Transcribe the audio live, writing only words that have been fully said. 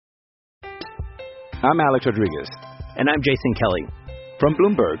I'm Alex Rodriguez. And I'm Jason Kelly. From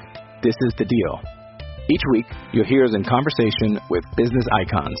Bloomberg, this is The Deal. Each week, you'll hear us in conversation with business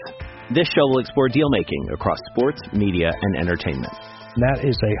icons. This show will explore deal-making across sports, media, and entertainment. That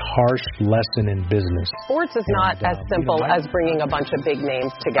is a harsh lesson in business. Sports is not as simple as bringing a bunch of big names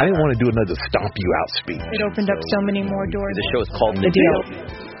together. I didn't want to do another stomp you out speech. It opened up so many more doors. The show is called The Deal.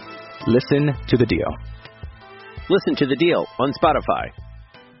 Listen to The Deal. Listen to The Deal on Spotify.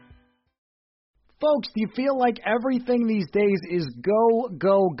 Folks, do you feel like everything these days is go,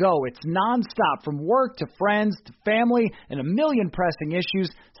 go, go? It's nonstop from work to friends to family and a million pressing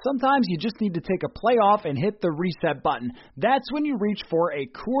issues. Sometimes you just need to take a play off and hit the reset button. That's when you reach for a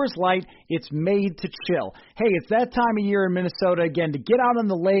Coors Light. It's made to chill. Hey, it's that time of year in Minnesota again to get out on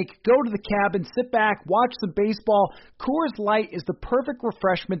the lake, go to the cabin, sit back, watch the baseball. Coors Light is the perfect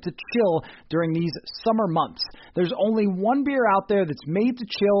refreshment to chill during these summer months. There's only one beer out there that's made to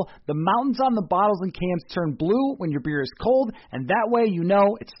chill. The mountains on the bottles and cans turn blue when your beer is cold, and that way you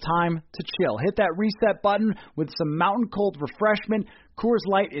know it's time to chill. Hit that reset button with some mountain cold refreshment. Coors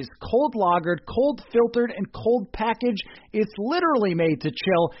Light is cold lagered, cold filtered, and cold packaged. It's literally made to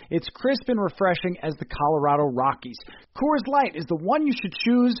chill. It's crisp and refreshing as the Colorado Rockies. Coors Light is the one you should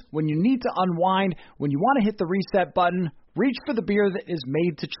choose when you need to unwind, when you want to hit the reset button. Reach for the beer that is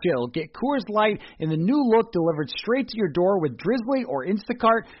made to chill. Get Coors Light in the new look delivered straight to your door with Drizzly or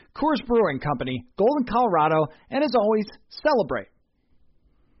Instacart. Coors Brewing Company, Golden, Colorado, and as always, celebrate.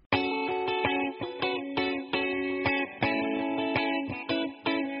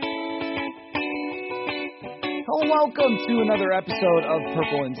 Hello, welcome to another episode of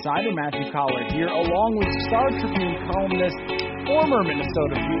Purple Insider. Matthew Collar here, along with Star Tribune columnist, former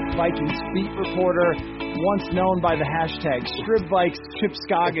Minnesota Vikings beat reporter, once known by the hashtag StribVikes, Chip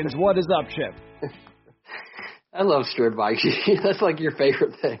Scoggins. What is up, Chip? I love StribVikes. That's like your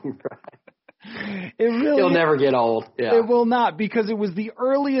favorite thing, right? It really, It'll never get old. Yeah. It will not, because it was the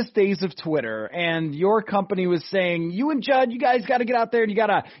earliest days of Twitter, and your company was saying, you and Judd, you guys got to get out there and you got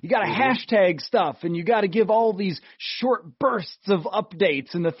to hashtag stuff, and you got to give all these short bursts of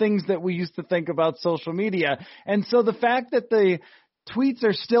updates and the things that we used to think about social media. And so the fact that the tweets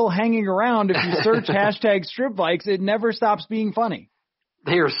are still hanging around, if you search hashtag StribVikes, it never stops being funny.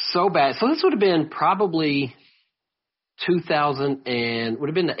 They are so bad. So this would have been probably 2000 and would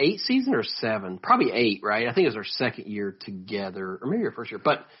have been the 8th season or 7, probably 8, right? I think it was our second year together, or maybe our first year.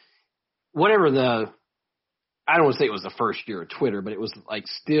 But whatever I don't want to say it was the first year of Twitter, but it was like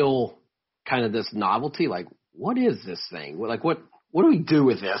still kind of this novelty. Like, what is this thing? Like, what do we do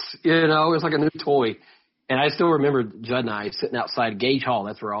with this? You know, it was like a new toy. And I still remember Judd and I sitting outside Gage Hall.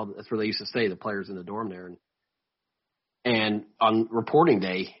 That's where they used to stay, the players in the dorm there. And on reporting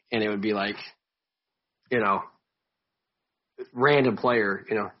day, and it would be like, you know, random player,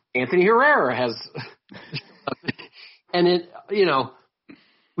 you know, Anthony Herrera has, and then, you know,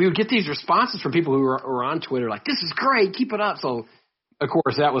 we would get these responses from people who were on Twitter like, this is great, keep it up. So, of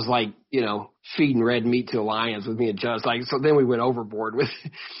course, that was like, you know, feeding red meat to the lions with me and Judd. Like, so then we went overboard with,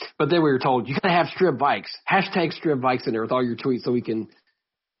 but then we were told, you got to have StribVikes, hashtag StribVikes in there with all your tweets so we can,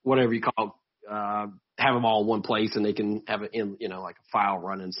 whatever you call it, have them all in one place and they can have it in, you know, like a file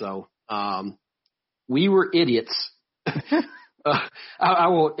running. So, we were idiots. I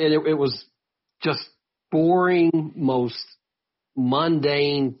will. It was just boring, most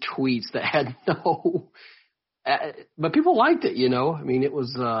mundane tweets that had no. But people liked it, you know. I mean, it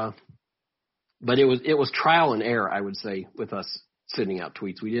was. But it was trial and error, I would say, with us sending out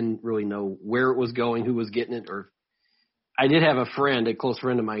tweets. We didn't really know where it was going, who was getting it, or. I did have a close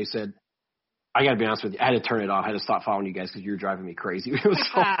friend of mine, who said, "I got to be honest with you, I had to turn it off. I had to stop following you guys because you're driving me crazy." It was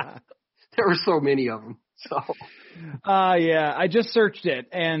there were so many of them. So, yeah, I just searched it,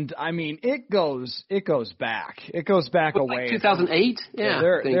 and I mean, it goes back. It goes back a ways. Like 2008? Yeah.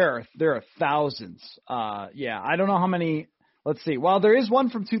 There are thousands. Yeah, I don't know how many. Let's see. Well, there is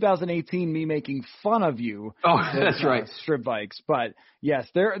one from 2018, me making fun of you. Oh, that's right. StribVikes. But yes,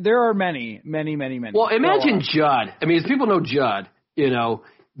 there are many. Well, imagine Judd. I mean, as people know Judd, you know,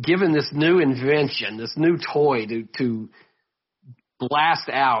 given this new invention, this new toy to blast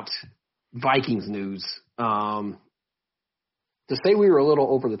out Vikings news. To say we were a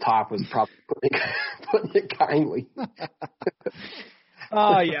little over the top was probably putting it kindly.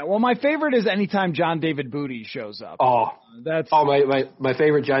 Yeah. Well, my favorite is anytime John David Booty shows up. My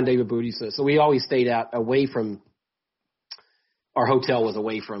favorite John David Booty. So we always stayed out away from our hotel was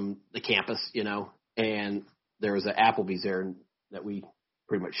away from the campus, you know, and there was an Applebee's there that we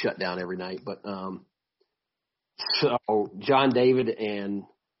pretty much shut down every night. But so John David and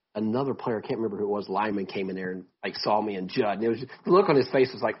another player, I can't remember who it was, lineman came in there and like saw me and Judd. And it was just, the look on his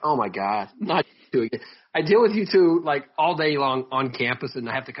face was like, oh my God, not you again. I deal with you two like all day long on campus and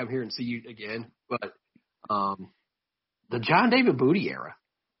I have to come here and see you again. But the John David Booty era,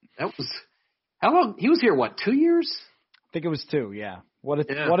 that was, how long? He was here, what, 2 years? I think it was 2, yeah. What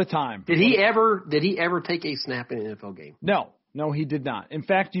a time. Did he ever take a snap in an NFL game? No, he did not. In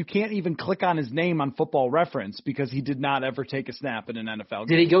fact, you can't even click on his name on Football Reference because he did not ever take a snap in an NFL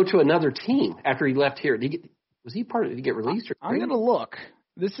game. Did he go to another team after he left here? Did he get released? I'm going to look.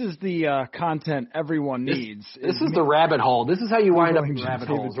 This is the content everyone needs. This is the rabbit hole. This is how you wind up in rabbit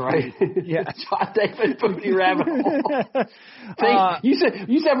holes, right? Yeah. John David Booty rabbit hole. You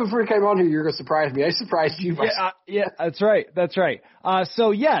said before you came on here you were going to surprise me. I surprised you. Yeah, that's right.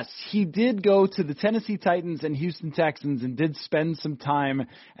 So, yes, he did go to the Tennessee Titans and Houston Texans and did spend some time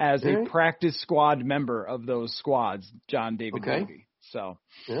as a practice squad member of those squads, John David Booty. So,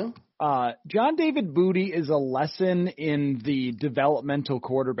 John David Booty is a lesson in the developmental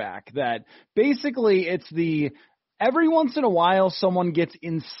quarterback that basically it's every once in a while someone gets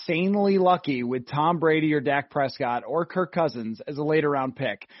insanely lucky with Tom Brady or Dak Prescott or Kirk Cousins as a later round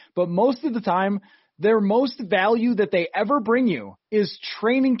pick. But most of the time, their most value that they ever bring you is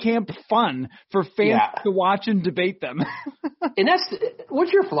training camp fun for fans to watch and debate them. And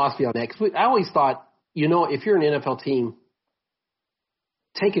what's your philosophy on that? 'Cause I always thought, if you're an NFL team,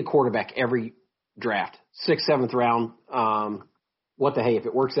 take a quarterback every draft, 6th, 7th round. If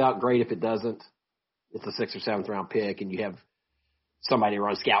it works out, great. If it doesn't, it's a 6th or 7th round pick, and you have somebody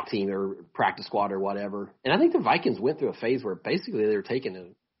on a scout team or practice squad or whatever. And I think the Vikings went through a phase where basically they were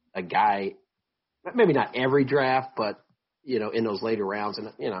taking a guy, maybe not every draft, but in those later rounds. And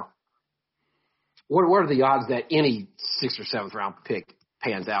what are the odds that any 6th or 7th round pick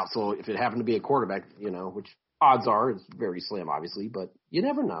pans out? So if it happened to be a quarterback, which odds are it's very slim, obviously, but you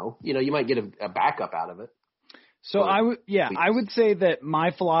never know. You might get a backup out of it. So I would say that my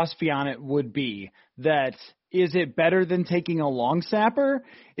philosophy on it would be that is it better than taking a long snapper?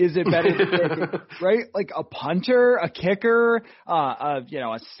 Is it better than taking, right? Like a punter, a kicker,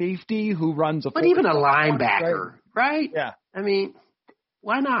 a safety who runs a. But even a linebacker, right? Yeah. I mean,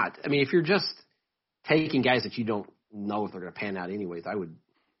 why not? I mean, if you're just taking guys that you don't know if they're going to pan out anyways, I would,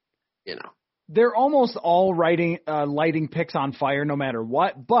 They're almost all lighting picks on fire no matter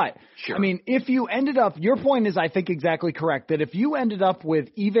what. But, sure. I mean, if you ended up – your point is, I think, exactly correct, that if you ended up with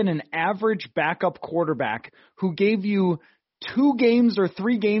even an average backup quarterback who gave you 2 games or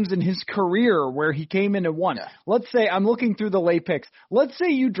 3 games in his career where he came in and won. Yeah. Let's say – I'm looking through the late picks. Let's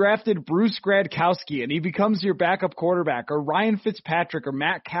say you drafted Bruce Gradkowski and he becomes your backup quarterback, or Ryan Fitzpatrick or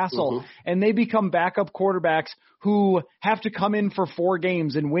Matt Castle, and they become backup quarterbacks who have to come in for 4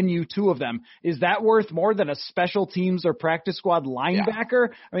 games and win you 2 of them. Is that worth more than a special teams or practice squad linebacker?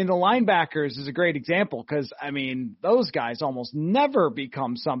 Yeah. I mean, the linebackers is a great example because, I mean, those guys almost never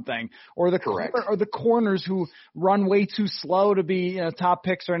become something. Or the corners who run way too slow to be top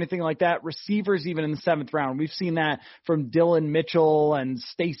picks or anything like that. Receivers even in the 7th round. We've seen that from Dylan Mitchell and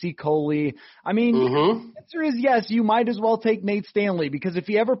Stacy Coley. I mean, the answer is yes, you might as well take Nate Stanley because if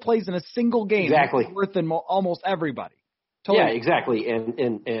he ever plays in a single game, he's worth than almost everybody. Totally. Yeah, exactly.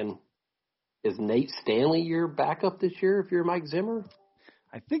 And is Nate Stanley your backup this year if you're Mike Zimmer?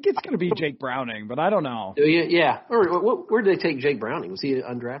 I think it's going to be Jake Browning, but I don't know. Yeah. Where did they take Jake Browning? Was he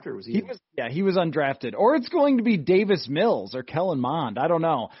undrafted or was he? He was undrafted. Or it's going to be Davis Mills or Kellen Mond. I don't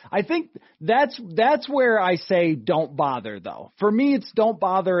know. I think that's where I say don't bother, though. For me, it's don't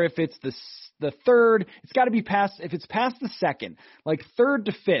bother if it's the third. It's got to be if it's past the second, like 3rd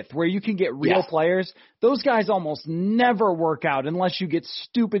to 5th, where you can get real players. Those guys almost never work out unless you get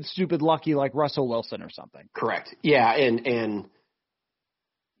stupid lucky like Russell Wilson or something. Correct. Yeah, and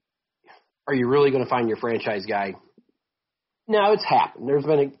are you really going to find your franchise guy? No, it's happened. There's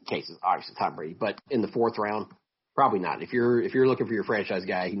been cases, obviously Tom Brady, but in the 4th round, probably not. If you're looking for your franchise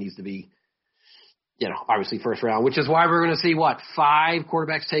guy, he needs to be, obviously 1st round, which is why we're going to see 5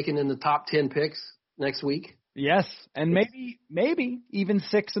 quarterbacks taken in the top 10 picks next week. Yes, and maybe even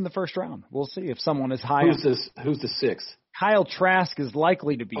 6 in the 1st round. We'll see if someone is high. Who's the 6th? Kyle Trask is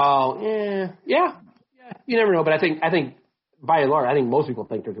likely to be. Oh, yeah. You never know, but I think by and large, I think most people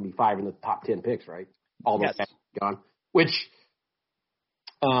think there's going to be 5 in the top 10 picks, right? All those guys gone, which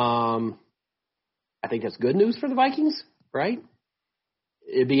I think that's good news for the Vikings, right?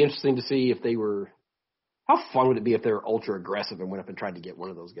 It'd be interesting to see if they were – how fun would it be if they were ultra aggressive and went up and tried to get one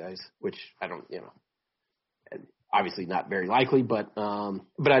of those guys, which I don't obviously not very likely, but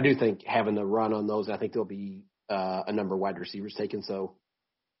I do think having the run on those, I think there'll be a number of wide receivers taken. So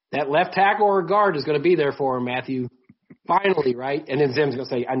that left tackle or guard is going to be there for him, Matthew. Finally, right? And then Zim's going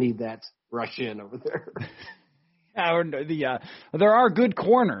to say, I need that rush in over there. There are good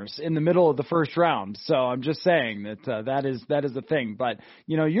corners in the middle of the first round, so I'm just saying that that is the thing. But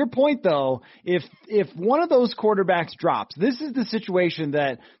your point though, if one of those quarterbacks drops, this is the situation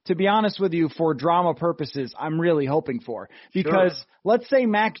that, to be honest with you, for drama purposes, I'm really hoping for. Because let's say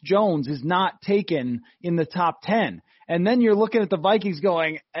Mac Jones is not taken in the top 10. And then you're looking at the Vikings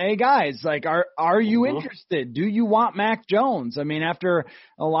going, hey, guys, like, are you interested? Do you want Mac Jones? I mean, after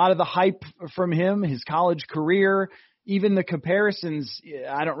a lot of the hype from him, his college career, even the comparisons,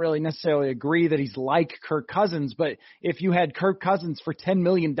 I don't really necessarily agree that he's like Kirk Cousins, but if you had Kirk Cousins for $10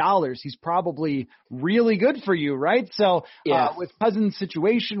 million, he's probably really good for you, right? So with Cousins'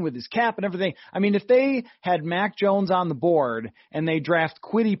 situation, with his cap and everything, I mean, if they had Mac Jones on the board and they draft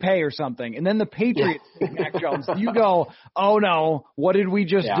Kwity Paye or something, and then the Patriots take Mac Jones, you go, oh no, what did we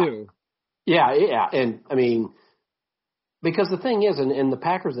just do? Yeah. And I mean, because the thing is, and the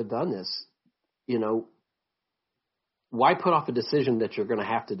Packers have done this, why put off a decision that you're going to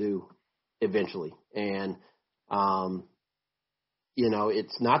have to do eventually? And,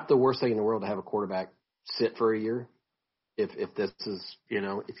 it's not the worst thing in the world to have a quarterback sit for a year. If this is,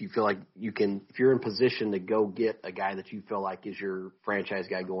 if you feel like if you're in position to go get a guy that you feel like is your franchise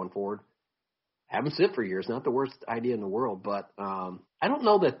guy going forward, have him sit for a year. It's not the worst idea in the world, but I don't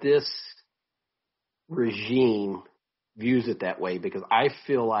know that this regime views it that way, because I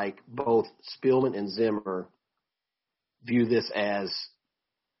feel like both Spielman and Zimmer view this as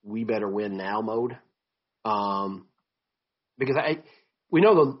we better win now mode. Because we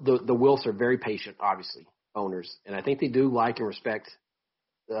know the Wilfs are very patient, obviously, owners, and I think they do like and respect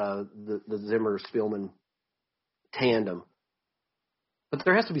the Zimmer-Spielman tandem. But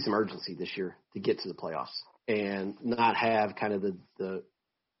there has to be some urgency this year to get to the playoffs and not have kind of the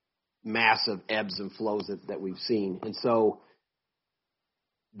massive ebbs and flows that we've seen. And so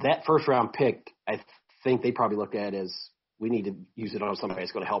that first-round pick, I think they probably looked at it as, we need to use it on somebody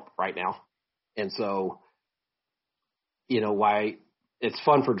that's going to help right now. And so, why it's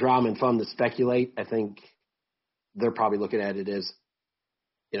fun for drama and fun to speculate, I think they're probably looking at it as,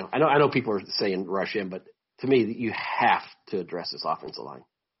 I know people are saying rush in, but to me, you have to address this offensive line.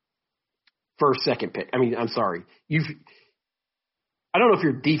 First, second pick. I mean, I'm sorry. I don't know if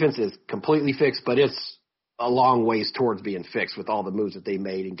your defense is completely fixed, but it's a long ways towards being fixed with all the moves that they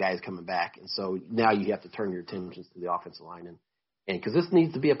made and guys coming back. And so now you have to turn your attentions to the offensive line. And because this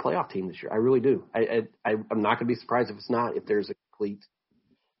needs to be a playoff team this year. I really do. I'm not going to be surprised if it's not, if there's a complete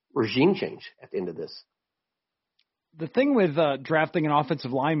regime change at the end of this. The thing with drafting an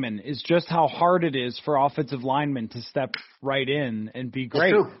offensive lineman is just how hard it is for offensive linemen to step right in and be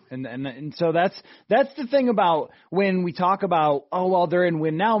great. And so that's the thing about when we talk about, they're in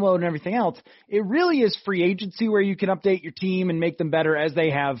win now mode and everything else. It really is free agency where you can update your team and make them better, as they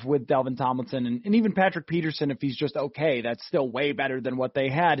have with Delvin Tomlinson and even Patrick Peterson. If he's just okay, that's still way better than what they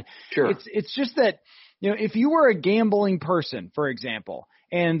had. Sure. It's just that, if you were a gambling person, for example,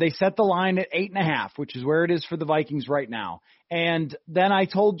 and they set the line at 8.5, which is where it is for the Vikings right now. And then I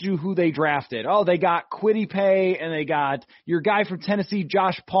told you who they drafted. Oh, they got Kwity Paye, and they got your guy from Tennessee,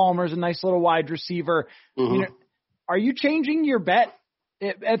 Josh Palmer's a nice little wide receiver. Mm-hmm. Are you changing your bet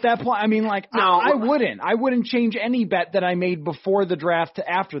at that point? I mean, like, no, I wouldn't. I wouldn't change any bet that I made before the draft to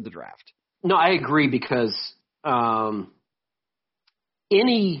after the draft. No, I agree, because let's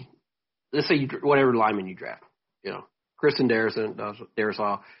say whatever lineman you draft, Kristen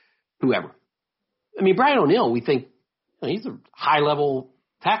Darrisaw, whoever. I mean, Brian O'Neill, we think he's a high-level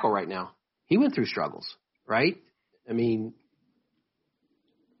tackle right now. He went through struggles, right? I mean,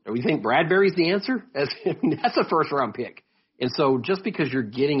 do we think Bradbury's the answer? That's a first-round pick. And so just because you're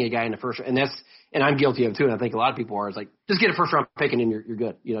getting a guy in the first round, and I'm guilty of it too, and I think a lot of people are, is like, just get a first-round pick and then you're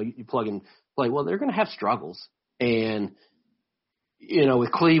good. You plug and play. Well, they're going to have struggles. And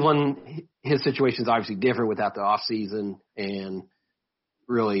with Cleveland, his situation is obviously different without the offseason and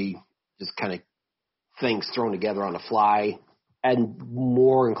really just kind of things thrown together on the fly. And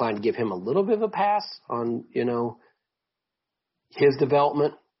more inclined to give him a little bit of a pass on, his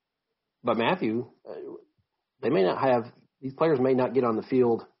development. But Matthew, these players may not get on the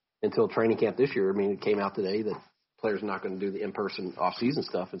field until training camp this year. I mean, it came out today that players are not going to do the in-person off-season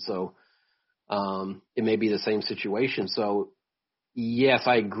stuff. And so it may be the same situation. So, yes,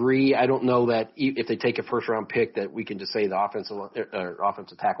 I agree. I don't know that if they take a first-round pick that we can just say the offensive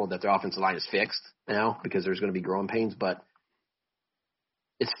tackle, that the offensive line is fixed now, because there's going to be growing pains. But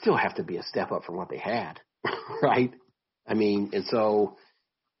it still have to be a step up from what they had, right? I mean, and so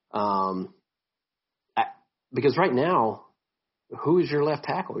because right now, who is your left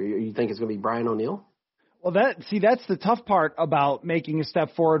tackle? You think it's going to be Brian O'Neill? Well, that's the tough part about making a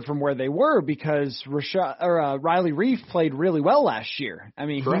step forward from where they were, because Riley Reef played really well last year. I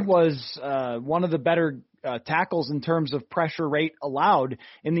mean, Correct. He was one of the better tackles in terms of pressure rate allowed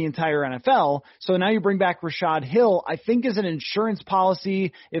in the entire NFL. So now you bring back Rashad Hill, I think is an insurance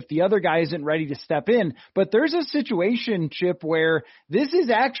policy if the other guy isn't ready to step in. But there's a situation, Chip, where this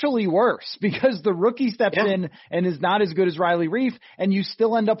is actually worse because the rookie steps in and is not as good as Riley Reef, and you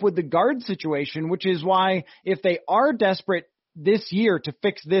still end up with the guard situation, which is why if they are desperate this year to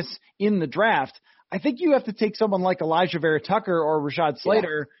fix this in the draft, I think you have to take someone like Elijah Vera-Tucker or Rashawn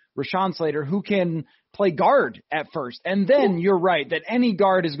Slater, who can play guard at first. And then you're right that any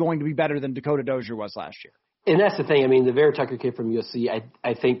guard is going to be better than Dakota Dozier was last year. And that's the thing. I mean, the Vera-Tucker kid from USC,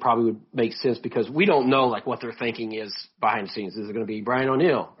 I think probably would make sense because we don't know like what their thinking is behind the scenes. Is it going to be Brian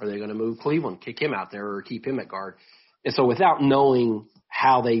O'Neill? Are they going to move Cleveland, kick him out there, or keep him at guard? And so without knowing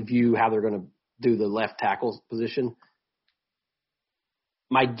how they view how they're going to do the left tackle position,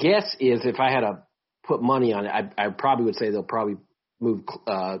 my guess is if I had to put money on it, I probably would say they'll probably move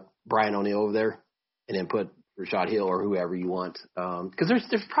Brian O'Neill over there and then put Rashad Hill or whoever you want. Because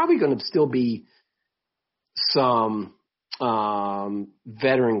there's probably going to still be some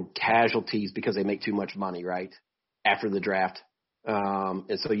veteran casualties because they make too much money, right, after the draft.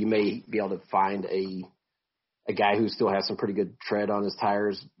 And so you may be able to find a guy who still has some pretty good tread on his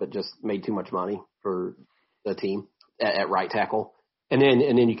tires but just made too much money for the team at right tackle. And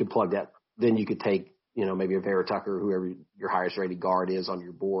then you could plug that. Then you could take, maybe a Vera-Tucker, whoever your highest rated guard is on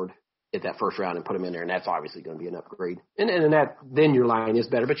your board at that first round and put him in there. And that's obviously going to be an upgrade. And then your line is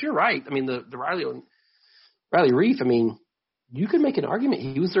better. But you're right. I mean, the Riley Reef, I mean, you could make an argument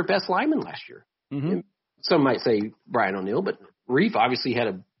he was their best lineman last year. Mm-hmm. Some might say Brian O'Neill, but Reef obviously had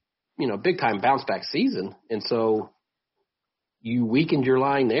a big time bounce back season. And so you weakened your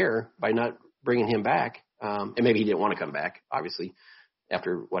line there by not bringing him back. And maybe he didn't want to come back, obviously,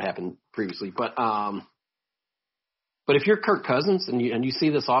 after what happened previously. But if you're Kirk Cousins and you see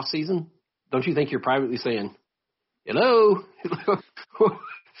this offseason, don't you think you're privately saying, hello,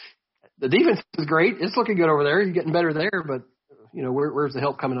 the defense is great. It's looking good over there. You're getting better there. But, where's the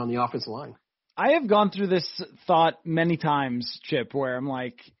help coming on the offensive line? I have gone through this thought many times, Chip, where I'm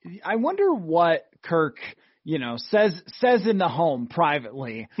like, I wonder what Kirk, says in the home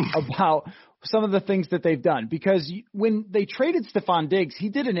privately about some of the things that they've done. Because when they traded Stephon Diggs, he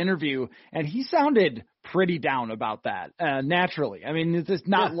did an interview and he sounded pretty down about that, naturally. I mean, it's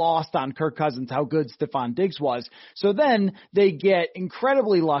not lost on Kirk Cousins how good Stephon Diggs was. So then they get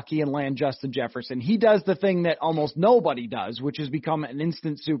incredibly lucky and land Justin Jefferson. He does the thing that almost nobody does, which is become an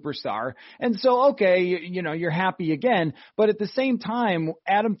instant superstar. And so, okay, you're happy again. But at the same time,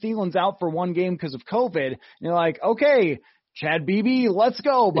 Adam Thielen's out for one game because of COVID. And you're like, okay, Chad Beebe, let's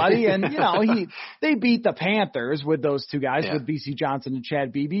go, buddy. And, they beat the Panthers with those two guys, with BC Johnson and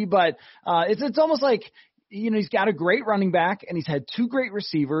Chad Beebe. But it's almost like, he's got a great running back and he's had two great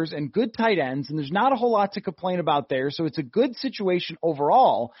receivers and good tight ends, and there's not a whole lot to complain about there. So it's a good situation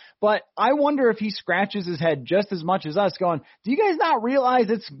overall. But I wonder if he scratches his head just as much as us going, do you guys not realize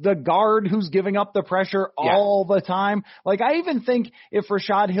it's the guard who's giving up the pressure all the time? Like, I even think if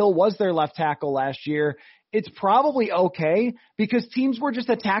Rashad Hill was their left tackle last year, it's probably okay because teams were just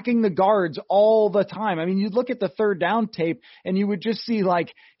attacking the guards all the time. I mean, you'd look at the third down tape and you would just see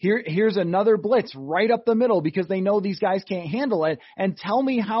like, here's another blitz right up the middle because they know these guys can't handle it. And tell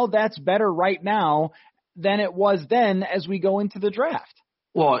me how that's better right now than it was then as we go into the draft.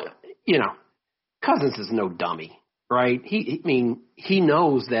 Well, Cousins is no dummy, right? He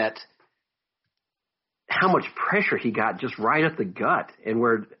knows that how much pressure he got just right at the gut and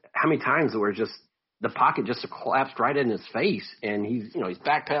how many times where just the pocket just collapsed right in his face, and he's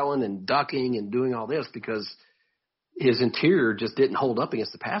backpedaling and ducking and doing all this because his interior just didn't hold up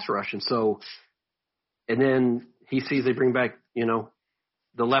against the pass rush. And so, and then he sees they bring back, the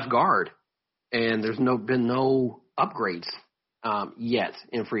left guard, and there's been no upgrades yet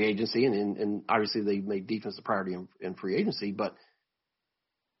in free agency, and obviously they made defense a priority in free agency. But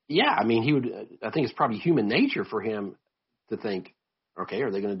yeah, I mean, I think it's probably human nature for him to think, okay,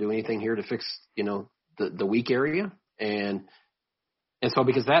 are they going to do anything here to fix, the weak area? And so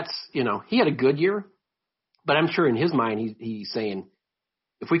because that's, he had a good year, but I'm sure in his mind he's saying,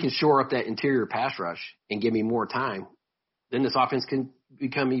 if we can shore up that interior pass rush and give me more time, then this offense can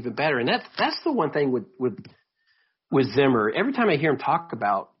become even better. And that's the one thing with Zimmer. Every time I hear him talk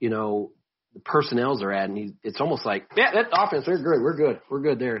about, the personnel they're at, and it's almost like, yeah, that offense, they're good. We're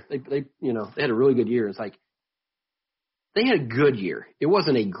good there. They had a really good year. It's like, they had a good year. It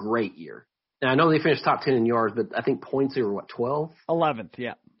wasn't a great year. Now, I know they finished top 10 in yards, but I think points, they were, 12? 11th,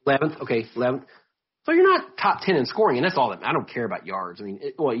 yeah. 11th, okay, 11th. So you're not top 10 in scoring, and that's all that. I don't care about yards. I mean,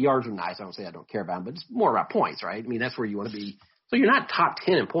 yards are nice. I don't say I don't care about them, but it's more about points, right? I mean, that's where you want to be. So you're not top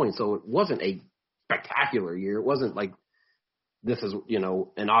 10 in points. So it wasn't a spectacular year. It wasn't like this is,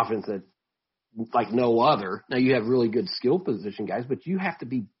 an offense that like no other. Now you have really good skill position guys, but you have to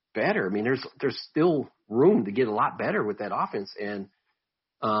be better. I mean, there's still room to get a lot better with that offense. And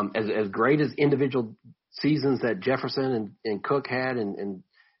as great as individual seasons that Jefferson and Cook had and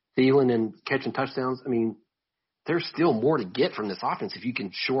Thielen and catching touchdowns, I mean, there's still more to get from this offense if you can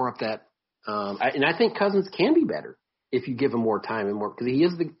shore up that. And I think Cousins can be better if you give him more time and more, because he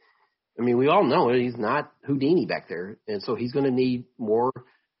is we all know it. He's not Houdini back there. And so he's going to need more,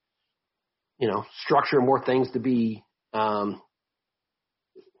 structure and more things to be not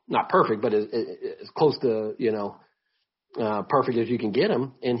perfect, but as close to, perfect as you can get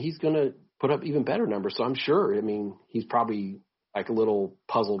him. And he's going to put up even better numbers. So I'm sure, he's probably like a little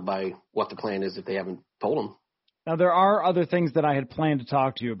puzzled by what the plan is if they haven't told him. Now, there are other things that I had planned to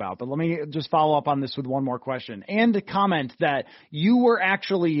talk to you about, but let me just follow up on this with one more question and a comment that you were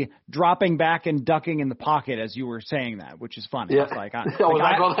actually dropping back and ducking in the pocket as you were saying that, which is funny. Yeah. It's like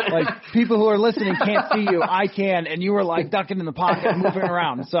people who are listening can't see you. I can. And you were like ducking in the pocket and moving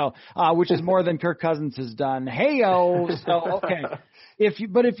around. So, which is more than Kirk Cousins has done. Hey-o. So, okay. If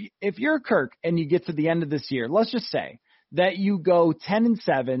you're Kirk and you get to the end of this year, let's just say that you go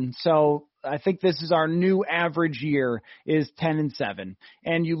 10-7. So, I think this is our new average year is 10-7,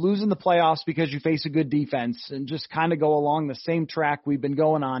 and you lose in the playoffs because you face a good defense and just kind of go along the same track we've been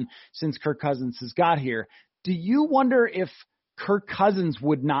going on since Kirk Cousins has got here. Do you wonder if Kirk Cousins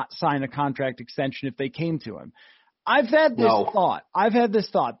would not sign a contract extension if they came to him? I've had this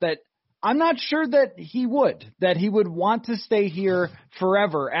thought that I'm not sure that he would want to stay here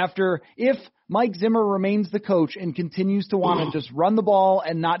forever if Mike Zimmer remains the coach and continues to want to just run the ball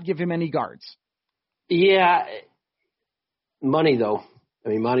and not give him any guards. Yeah. Money, though.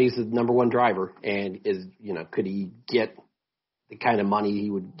 Money's the number one driver. And could he get the kind of money he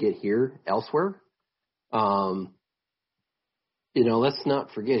would get here elsewhere? Let's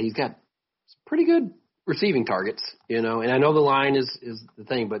not forget he's got pretty good receiving targets, and I know the line is the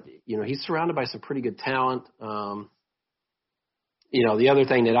thing, but, he's surrounded by some pretty good talent. The other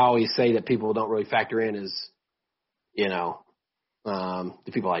thing that I always say that people don't really factor in is, do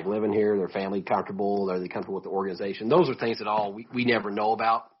people like living here, their family comfortable, are they comfortable with the organization? Those are things that we never know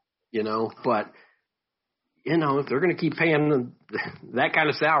about, but, if they're going to keep paying them that kind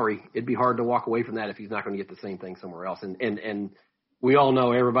of salary, it'd be hard to walk away from that if he's not going to get the same thing somewhere else. And we all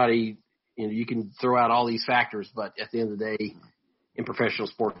know everybody, you can throw out all these factors, but at the end of the day, in professional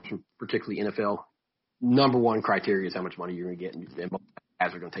sports, particularly NFL, number one criteria is how much money you're going to get, and most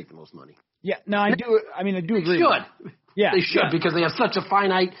guys are going to take the most money. Yeah, no, I do agree. They should. Yeah, they should, because they have such a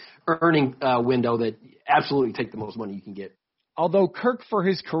finite earning window that absolutely take the most money you can get. Although Kirk for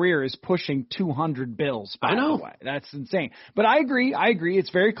his career is pushing 200 bills, by the way. That's insane. But I agree. It's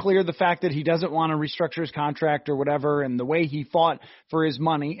very clear the fact that he doesn't want to restructure his contract or whatever, and the way he fought for his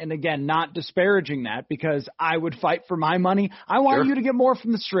money. And again, not disparaging that, because I would fight for my money. I want you to get more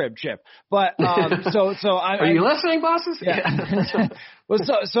from the Strib, Chip. But are you listening, bosses? Yeah.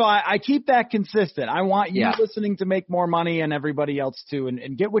 So I keep that consistent. I want you listening to make more money and everybody else too,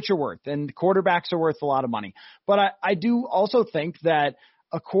 and get what you're worth. And quarterbacks are worth a lot of money. But I do also think that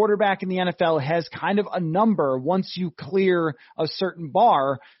a quarterback in the NFL has kind of a number once you clear a certain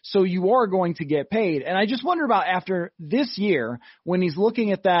bar, so you are going to get paid. And I just wonder about after this year, when he's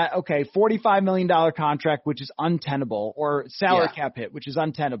looking at that, okay, $45 million contract, which is untenable, or salary cap hit, which is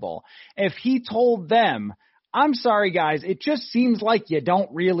untenable. If he told them, I'm sorry, guys, it just seems like you don't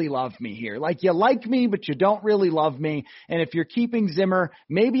really love me here. Like, you like me, but you don't really love me. And if you're keeping Zimmer,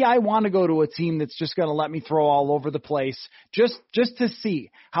 maybe I want to go to a team that's just going to let me throw all over the place just to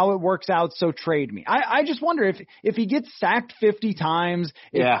see how it works out, so trade me. I just wonder if he gets sacked 50 times,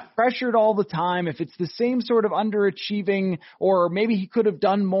 if he's pressured all the time, if it's the same sort of underachieving, or maybe he could have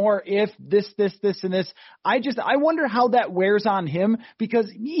done more if this, and this. I wonder how that wears on him, because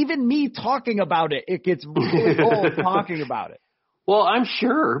even me talking about it, it gets really old talking about it. Well, I'm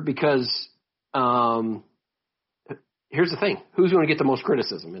sure, because here's the thing. Who's going to get the most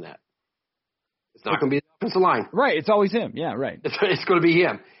criticism in that? It's not going to be the offensive line. Right. It's always him. Yeah, right. It's going to be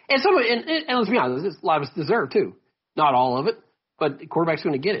him. And let's be honest, a lot of us deserve too. Not all of it, but the quarterback's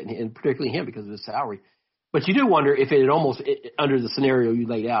going to get it, and particularly him because of his salary. But you do wonder if it almost, under the scenario you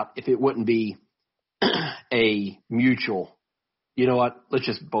laid out, if it wouldn't be a mutual, you know what, let's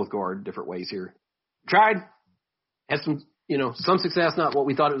just both go our different ways here. Tried, had some success, not what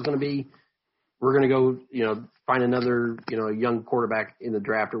we thought it was going to be. we're going to go, find another, young quarterback in the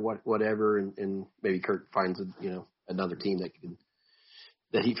draft or whatever, and maybe Kirk finds another team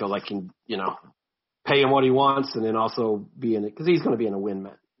that he feels like can, pay him what he wants, and then also be in it because he's going to be in a win.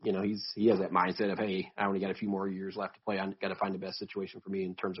 He has that mindset of, hey, I only got a few more years left to play. I got to find the best situation for me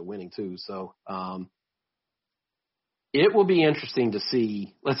in terms of winning too. So it will be interesting to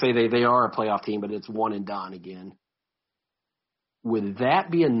see. Let's say they are a playoff team, but it's one and done again. Would that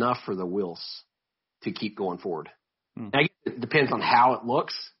be enough for the Wills to keep going forward? I guess it depends on how it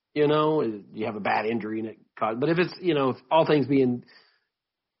looks. You have a bad injury and it caught. But if it's if all things being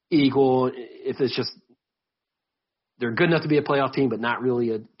equal, if it's just they're good enough to be a playoff team but not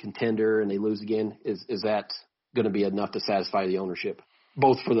really a contender and they lose again, is that going to be enough to satisfy the ownership,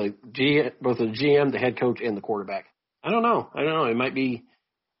 both for the GM, the head coach, and the quarterback? I don't know. It might be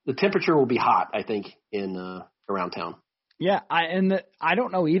the temperature will be hot, I think, in around town. Yeah, I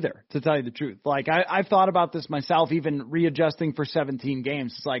don't know either, to tell you the truth. Like, I've thought about this myself, even readjusting for 17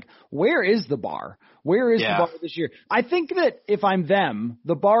 games. It's like, where is the bar? Where is the bar this year? I think that if I'm them,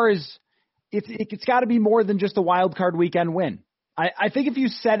 the bar is it's got to be more than just a wild card weekend win. I think if you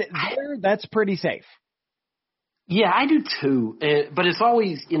set it there, that's pretty safe. Yeah, I do too. But it's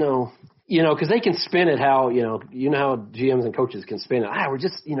always, because they can spin it how, how GMs and coaches can spin it. We're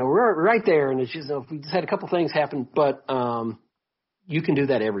just, we're right there. And it's just, if we just had a couple things happen, but you can do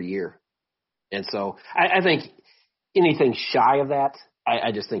that every year. And so I think anything shy of that,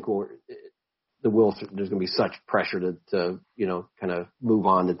 I just think the Wills, there's going to be such pressure to kind of move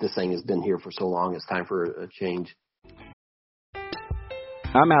on that this thing has been here for so long. It's time for a change.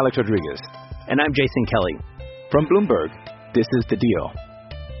 I'm Alex Rodriguez. And I'm Jason Kelly. From Bloomberg, this is The Deal.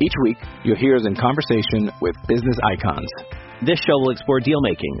 Each week, you'll hear us in conversation with business icons. This show will explore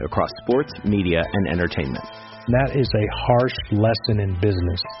deal-making across sports, media, and entertainment. That is a harsh lesson in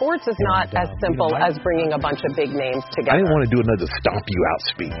business. Sports is not as simple as bringing a bunch of big names together. I didn't want to do another stomp you out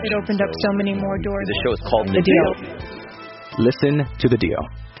speech. It opened up so many more doors. The show is called The Deal. Listen to The Deal.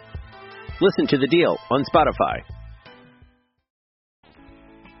 Listen to The Deal on Spotify.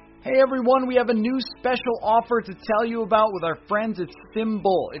 Hey everyone, we have a new special offer to tell you about with our friends at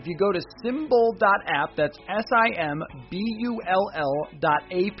SimBull. If you go to SimBull.app, that's SimBull.app,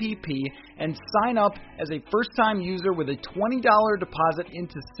 and sign up as a first-time user with a $20 deposit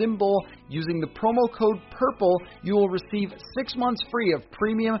into SimBull using the promo code PURPLE, you will receive 6 months free of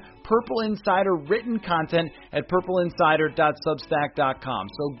premium Purple Insider written content at purpleinsider.substack.com.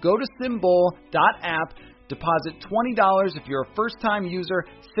 So go to SimBull.app, deposit $20 if you're a first-time user,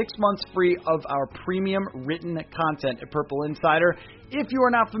 6 months free of our premium written content at Purple Insider. If you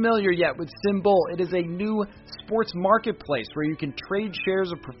are not familiar yet with SimBull, it is a new sports marketplace where you can trade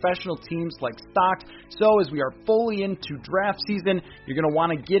shares of professional teams like stocks. So as we are fully into draft season, you're going to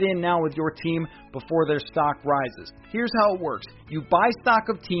want to get in now with your team before their stock rises. Here's how it works. You buy stock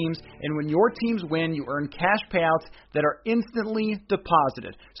of teams, and when your teams win, you earn cash payouts that are instantly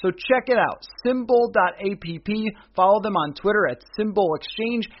deposited. So check it out, SimBull.app. Follow them on Twitter at SimBull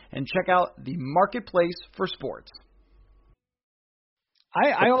Exchange, and check out the marketplace for sports.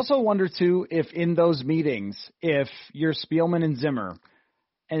 I also wonder, too, if in those meetings, if you're Spielman and Zimmer,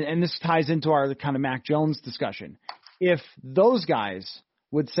 and this ties into our kind of Mac Jones discussion, if those guys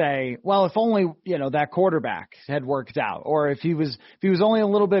would say, well, if only, that quarterback had worked out, or if he was only a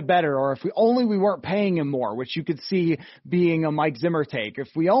little bit better, or if we weren't paying him more, which you could see being a Mike Zimmer take, if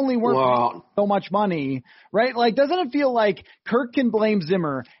we only weren't paying so much money, right? Like, doesn't it feel like Kirk can blame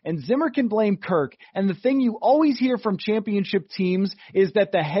Zimmer and Zimmer can blame Kirk? And the thing you always hear from championship teams is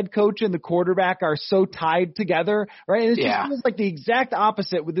that the head coach and the quarterback are so tied together, right? And it just feels like the exact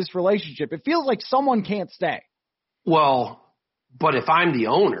opposite with this relationship. It feels like someone can't stay. Well, but if I'm the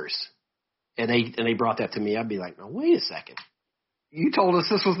owners and they brought that to me, I'd be like, no, wait a second. You told us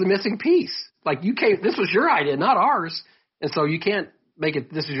this was the missing piece. Like, this was your idea, not ours. And so you can't make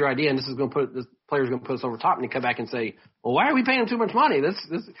it, this is your idea and this player's going to put us over top, and you come back and say, well, why are we paying him too much money? This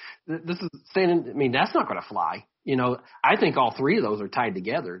is staying in, that's not going to fly. I think all three of those are tied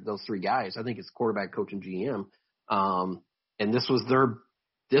together, those three guys. I think it's quarterback, coach, and GM. And this was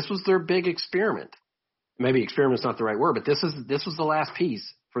their big experiment. Maybe experiment's not the right word, but this was the last piece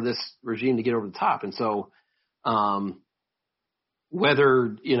for this regime to get over the top. And so,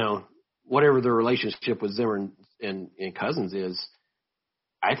 whether, whatever the relationship with Zimmer and Cousins is,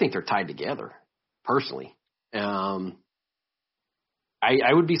 I think they're tied together personally. I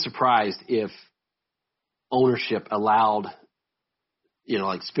would be surprised if ownership allowed,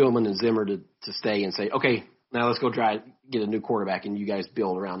 like Spielman and Zimmer to stay and say, okay, now let's go try to get a new quarterback and you guys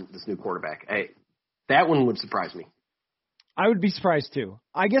build around this new quarterback. That one would surprise me. I would be surprised too.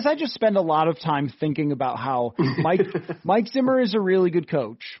 I guess I just spend a lot of time thinking about how Mike Zimmer is a really good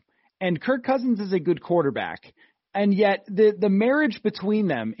coach and Kirk Cousins is a good quarterback. And yet the marriage between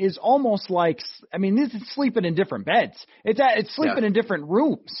them is almost like, I mean, this is sleeping in different beds. It's sleeping in different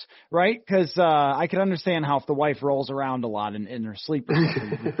rooms, right? Because I can understand how if the wife rolls around a lot in her sleep,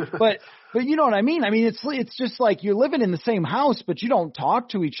 but you know what I mean. I mean, it's just like you're living in the same house, but you don't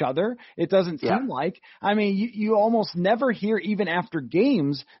talk to each other. It doesn't seem like. I mean, you almost never hear, even after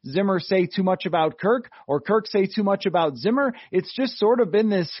games, Zimmer say too much about Kirk or Kirk say too much about Zimmer. It's just sort of been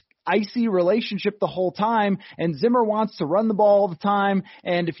this icy relationship the whole time, and Zimmer wants to run the ball all the time.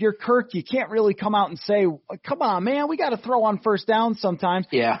 And if you're Kirk, you can't really come out and say, come on, man, we got to throw on first down sometimes.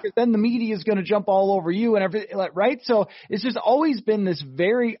 Yeah. Because then the media is going to jump all over you and everything, right? So it's just always been this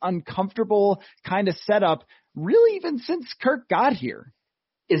very uncomfortable kind of setup, really, even since Kirk got here.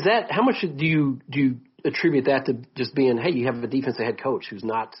 Is that, how much do you attribute that to just being, hey, you have a defensive head coach who's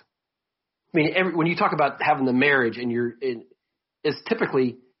not, I mean, when you talk about having the marriage and it's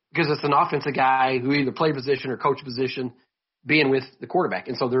typically, because it's an offensive guy who either play position or coach position being with the quarterback.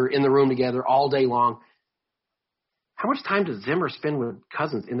 And so they're in the room together all day long. How much time does Zimmer spend with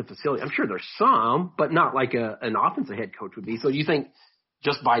Cousins in the facility? I'm sure there's some, but not like an offensive head coach would be. So you think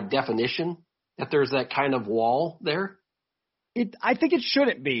just by definition that there's that kind of wall there? I think it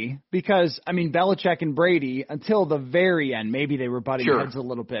shouldn't be because, I mean, Belichick and Brady, until the very end, maybe they were butting heads a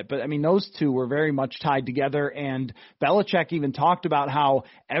little bit. But, I mean, those two were very much tied together. And Belichick even talked about how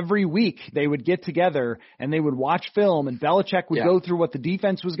every week they would get together and they would watch film. And Belichick would go through what the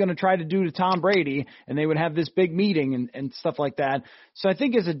defense was going to try to do to Tom Brady. And they would have this big meeting and stuff like that. So I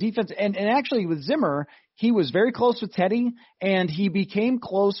think as a defense, and actually with Zimmer, he was very close with Teddy, and he became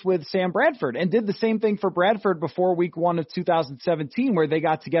close with Sam Bradford and did the same thing for Bradford before week 1 of 2017 where they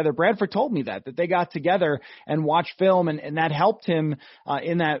got together. Bradford told me that they got together and watched film, and that helped him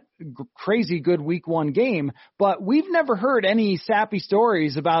in that crazy good week 1 game. But we've never heard any sappy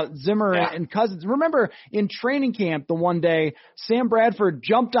stories about Zimmer and Cousins. Remember in training camp the one day, Sam Bradford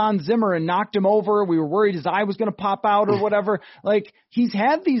jumped on Zimmer and knocked him over. We were worried his eye was going to pop out or whatever. Like, he's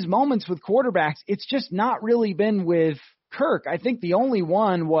had these moments with quarterbacks. It's just not really been with Kirk. I think the only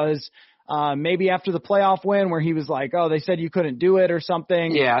one was maybe after the playoff win where he was like, oh, they said you couldn't do it or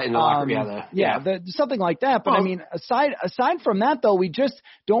something. Yeah, in the locker room. Something like that. But I mean, aside from that, though, we just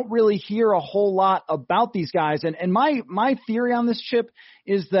don't really hear a whole lot about these guys. And my theory on this, Chip,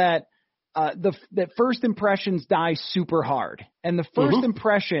 is that that first impressions die super hard. And the first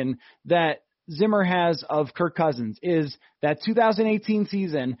impression that Zimmer has of Kirk Cousins is that 2018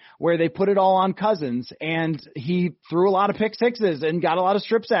 season where they put it all on Cousins and he threw a lot of pick sixes and got a lot of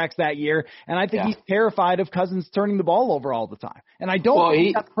strip sacks that year. And I think he's terrified of Cousins turning the ball over all the time. And I don't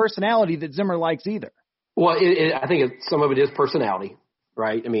think that's the personality that Zimmer likes either. Well, I think some of it is personality,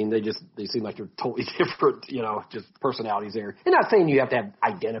 right? I mean, they seem like they're totally different, just personalities there. And not saying you have to have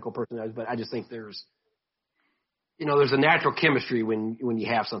identical personalities, but I just think there's a natural chemistry when you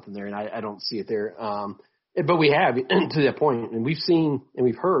have something there, and I don't see it there. But we have, to that point, and we've seen and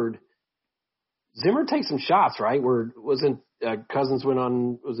we've heard Zimmer take some shots, right? Where wasn't Cousins went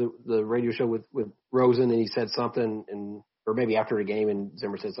on, was it the radio show with Rosen, and he said something, or maybe after the game, and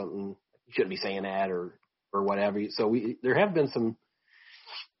Zimmer said something, you shouldn't be saying that or whatever. So there have been some,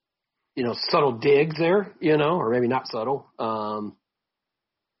 subtle digs there, or maybe not subtle.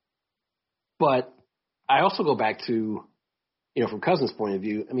 But I also go back to, from Cousins' point of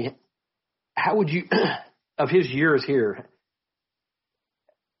view, I mean, how would you, of his years here,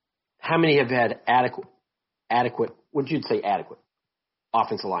 how many have had adequate, would you say adequate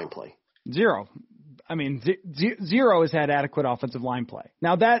offensive line play? Zero. I mean, zero has had adequate offensive line play.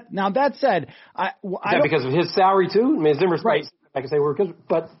 Now that said, because of his salary too? I mean, Zimmer's right. I can say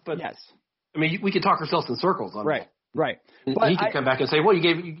but yes. I mean, we could talk ourselves in circles on that. Right. But he could come back and say, well,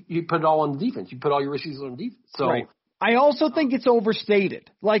 you put it all on the defense. You put all your issues on defense. So I also think it's overstated.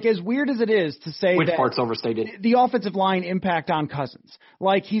 Like, as weird as it is to say which part's overstated? The offensive line impact on Cousins.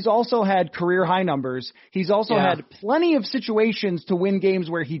 Like, he's also had career high numbers. He's also had plenty of situations to win games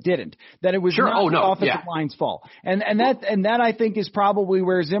where he didn't. That it was not the offensive line's fault. And that I think is probably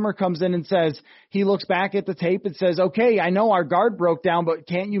where Zimmer comes in and says, he looks back at the tape and says, okay, I know our guard broke down, but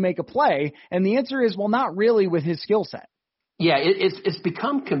can't you make a play? And the answer is, well, not really with his skill set. Yeah, it's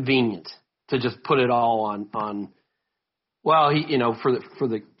become convenient to just put it all on. Well, he, for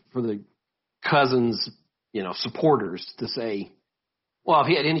the Cousins, supporters to say, well, if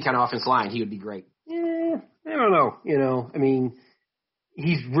he had any kind of offensive line, he would be great. I don't know. I mean,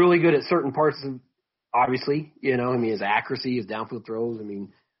 he's really good at certain parts of, obviously, his accuracy, his downfield throws. I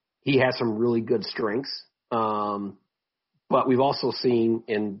mean, he has some really good strengths. But but we've also seen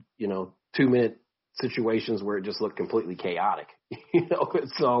in 2-minute situations where it just looked completely chaotic.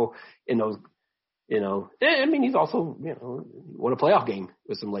 So in those, I mean, he's also won a playoff game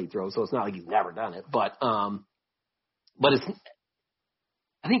with some late throws, so it's not like he's never done it. But it's,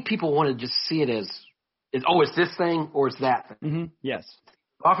 I think people want to just see it as it's this thing or it's that thing. Mm-hmm. Yes.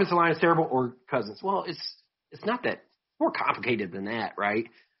 Offensive line is terrible or Cousins. Well, it's not that more complicated than that, right?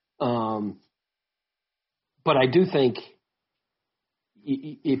 But I do think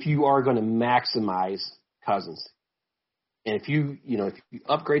if you are going to maximize Cousins, and if you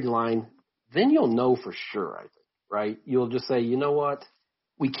upgrade the line, then you'll know for sure, I think, right? You'll just say, you know what?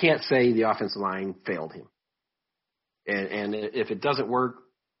 We can't say the offensive line failed him. And if it doesn't work,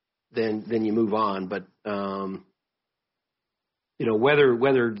 then you move on. But,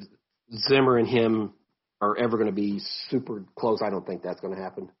 whether Zimmer and him are ever going to be super close, I don't think that's going to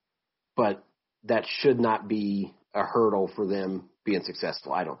happen. But that should not be a hurdle for them being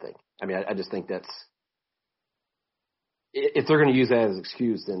successful, I don't think. I mean, I just think that's – if they're going to use that as an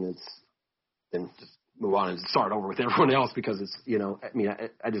excuse, then just move on and start over with everyone else because it's,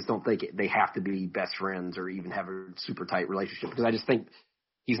 I just don't think they have to be best friends or even have a super tight relationship because I just think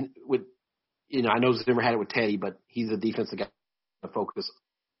he's with, I know Zimmer had it with Teddy, but he's a defensive guy to focus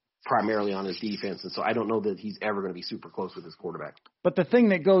primarily on his defense. And so I don't know that he's ever going to be super close with his quarterback. But the thing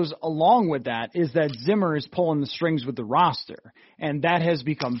that goes along with that is that Zimmer is pulling the strings with the roster, and that has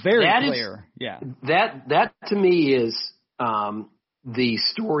become very clear. That to me is the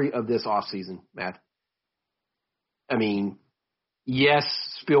story of this offseason, Matt. I mean, yes,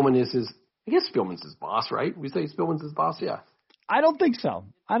 Spielman is Spielman's his boss, right? We say Spielman's his boss, yeah. I don't think so.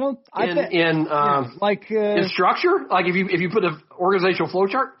 In structure, like if you put an organizational flow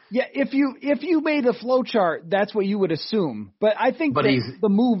chart. Yeah, if you made a flow chart, that's what you would assume. But I think the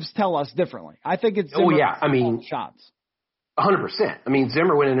moves tell us differently. I think it's Zimmer shots. 100%. I mean,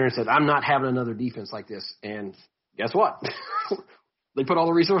 Zimmer went in there and said, "I'm not having another defense like this," and guess what? They put all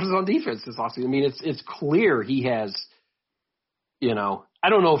the resources on defense this offseason. I mean, it's clear he has, I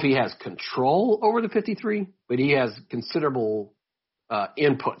don't know if he has control over the 53, but he has considerable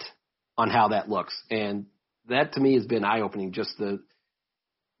input on how that looks. And that to me has been eye-opening, just and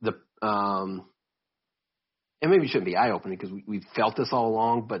maybe it shouldn't be eye-opening because we've felt this all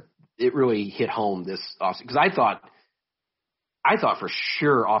along, but it really hit home this offseason. Because I thought for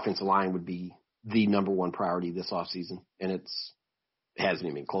sure offensive line would be the number one priority this offseason, and it hasn't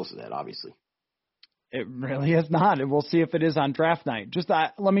even been close to that, obviously. It really is not, and we'll see if it is on draft night. Just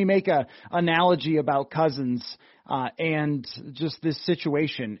let me make an analogy about Cousins and just this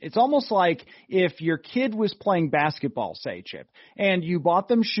situation. It's almost like if your kid was playing basketball, say, Chip, and you bought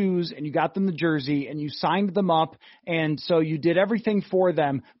them shoes and you got them the jersey and you signed them up, and so you did everything for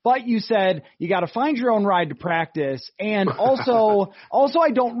them, but you said you got to find your own ride to practice, and also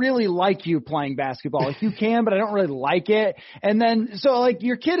I don't really like you playing basketball. Like you can, but I don't really like it. And then so like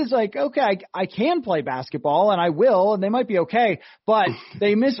your kid is like, okay, I can play basketball and I will, and they might be okay, but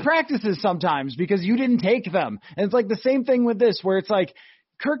they miss practices sometimes because you didn't take them. And it's like the same thing with this, where it's like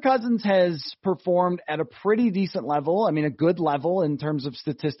Kirk Cousins has performed at a pretty decent level. I mean, a good level in terms of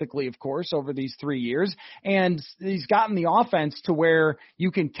statistically, of course, over these 3 years. And he's gotten the offense to where you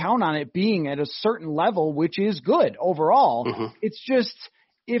can count on it being at a certain level, which is good overall. Mm-hmm. It's just,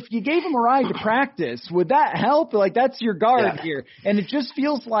 if you gave him a ride to practice, would that help? Like, that's your guard here. And it just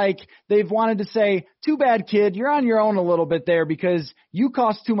feels like they've wanted to say, too bad, kid, you're on your own a little bit there because you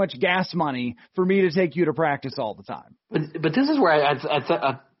cost too much gas money for me to take you to practice all the time. But this is where I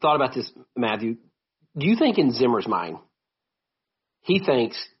thought about this, Matthew. Do you think in Zimmer's mind, he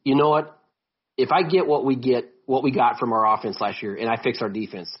thinks, you know what, if I get what we got from our offense last year and I fix our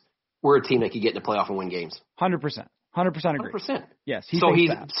defense, we're a team that could get in the playoff and win games? 100%. 100% agree. 100%. Yes.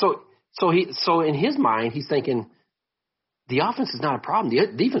 So in his mind, he's thinking the offense is not a problem. The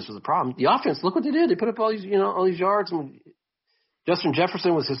defense was a problem. The offense, look what they did. They put up all these yards. And Justin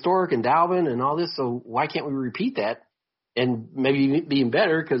Jefferson was historic, and Dalvin and all this. So why can't we repeat that and maybe be even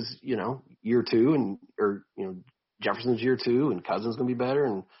better? Because year two or Jefferson's year 2 and Cousins going to be better,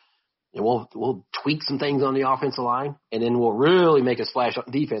 and we'll tweak some things on the offensive line, and then we'll really make a splash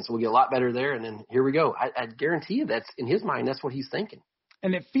on defense. We'll get a lot better there, and then here we go. I guarantee you that's in his mind. That's what he's thinking.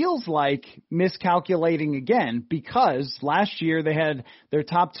 And it feels like miscalculating again because last year they had their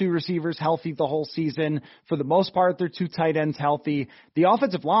top 2 receivers healthy the whole season. For the most part, their 2 tight ends healthy. The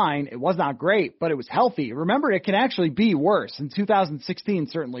offensive line, it was not great, but it was healthy. Remember, it can actually be worse. And 2016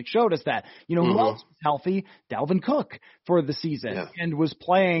 certainly showed us that. Who else was healthy? Dalvin Cook for the season and was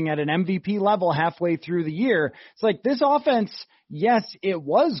playing at an MVP level halfway through the year. It's like this offense, yes, it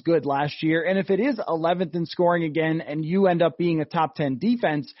was good last year. And if it is 11th in scoring again and you end up being a top 10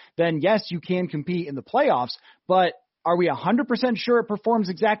 defense, then yes, you can compete in the playoffs. But are we 100% sure it performs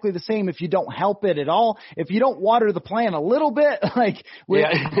exactly the same if you don't help it at all? If you don't water the plant a little bit,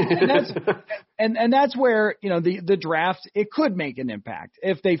 and that's where, the draft, it could make an impact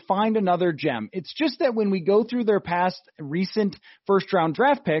if they find another gem. It's just that when we go through their past recent first round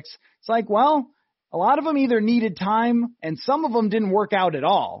draft picks, it's like, well, a lot of them either needed time and some of them didn't work out at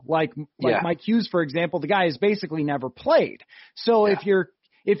all. Like Mike Hughes, for example, the guy has basically never played. So if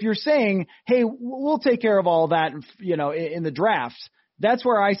you're saying, hey, we'll take care of all that, in the draft, that's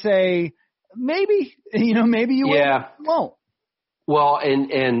where I say maybe you won't. Well,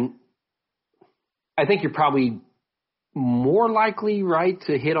 and I think you're probably more likely, right,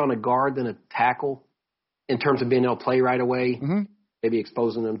 to hit on a guard than a tackle in terms of being able to play right away. Mm-hmm. Maybe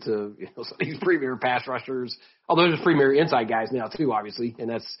exposing them to some of these premier pass rushers. Although there's premier inside guys now too, obviously, and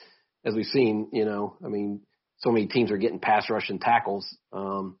that's, as we've seen, so many teams are getting pass rush and tackles.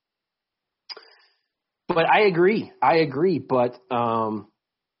 But I agree. But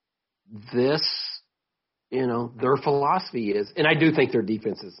this, their philosophy is, and I do think their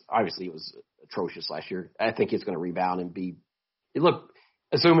defense is, obviously it was atrocious last year. I think it's going to rebound and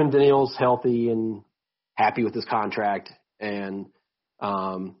assuming Daniil's healthy and happy with his contract and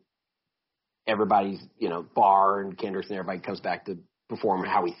everybody's, Barr and Kendricks and everybody comes back to perform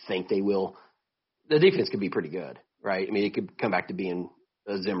how we think they will, the defense could be pretty good, right? I mean, it could come back to being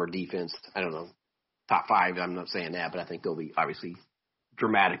a Zimmer defense. I don't know, top 5. I'm not saying that, but I think they'll be obviously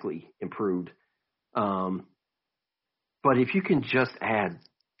dramatically improved. But if you can just add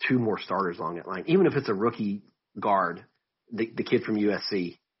 2 more starters along that line, even if it's a rookie guard, the kid from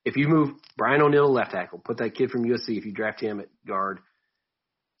USC, if you move Brian O'Neill left tackle, put that kid from USC, if you draft him at guard,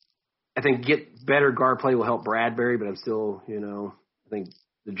 I think get better guard play will help Bradbury, but I'm still, I think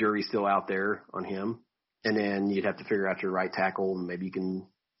the jury's still out there on him. And then you'd have to figure out your right tackle, and maybe do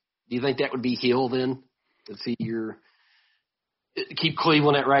you think that would be Hill then? Let's see, keep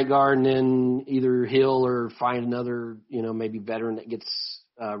Cleveland at right guard, and then either Hill or find another, maybe veteran that gets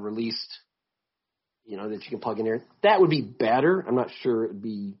released, that you can plug in there. That would be better. I'm not sure it would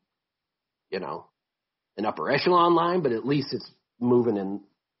be, an upper echelon line, but at least it's moving in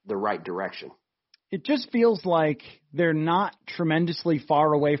the right direction. It just feels like they're not tremendously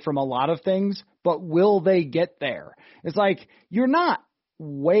far away from a lot of things, but will they get there? It's like you're not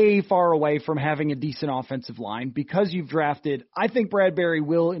way far away from having a decent offensive line because you've drafted. I think Bradbury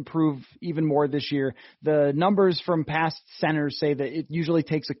will improve even more this year. The numbers from past centers say that it usually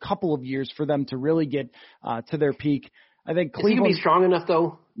takes a couple of years for them to really get to their peak. I think Cleveland. Is he going to be strong enough,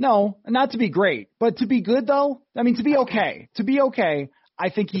 though? No, not to be great, but to be good, though. I mean, to be okay. To be okay. I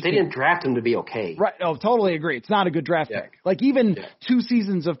think they didn't draft him to be okay. Right. Oh, totally agree. It's not a good draft pick. Like even 2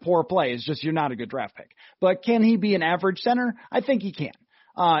 seasons of poor play is just, you're not a good draft pick. But can he be an average center? I think he can.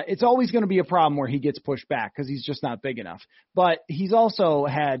 It's always going to be a problem where he gets pushed back because he's just not big enough. But he's also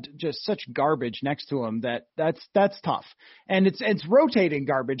had just such garbage next to him that's tough. And it's rotating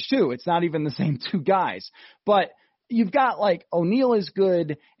garbage too. It's not even the same 2 guys. But you've got like O'Neal is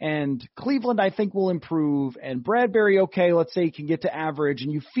good, and Cleveland I think will improve, and Bradbury, okay, let's say he can get to average,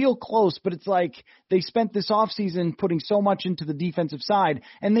 and you feel close, but it's like they spent this offseason putting so much into the defensive side,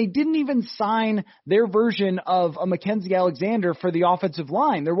 and they didn't even sign their version of a Mackenzie Alexander for the offensive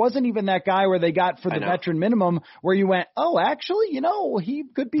line. There wasn't even that guy where they got for the veteran minimum where you went, oh, actually, he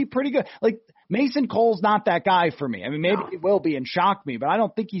could be pretty good. Like Mason Cole's not that guy for me. I mean, maybe he will be and shock me, but I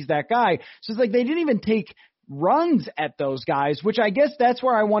don't think he's that guy. So it's like they didn't even take runs at those guys, which I guess that's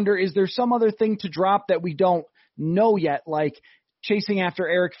where I wonder, is there some other thing to drop that we don't know yet, like chasing after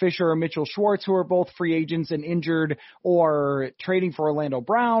Eric Fisher or Mitchell Schwartz, who are both free agents and injured, or trading for Orlando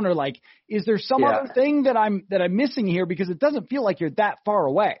Brown, or like, is there some other thing that I'm missing here? Because it doesn't feel like you're that far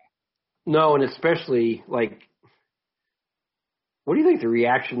away. No, and especially like, what do you think the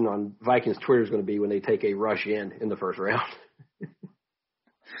reaction on Vikings Twitter is going to be when they take a rush in the first round?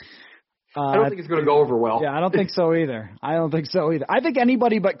 I don't think it's going to go over well. Yeah, I don't think so either. I think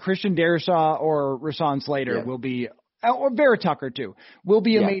anybody but Christian Darrisaw or Rashawn Slater will be, or Vera Tucker too, will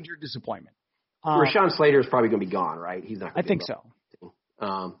be a major disappointment. Rashawn Slater is probably going to be gone, right? He's not. I think so.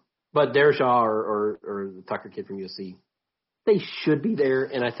 But Darrisaw or the Tucker kid from USC, they should be there,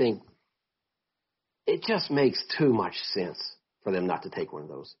 and I think it just makes too much sense for them not to take one of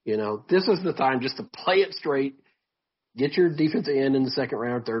those. This is the time just to play it straight. Get your defensive end in the second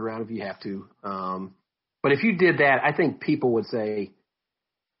round, third round if you have to. But if you did that, I think people would say,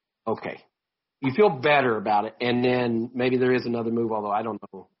 okay, you feel better about it. And then maybe there is another move, although I don't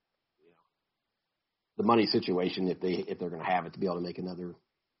know the money situation if they're going to have it to be able to make another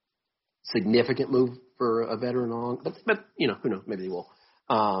significant move for a veteran along. But who knows? Maybe they will.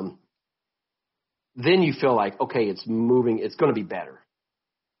 Then you feel like, okay, it's moving. It's going to be better.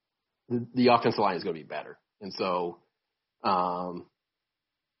 The offensive line is going to be better, and so.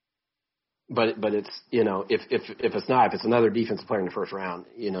 But it's if it's another defensive player in the first round,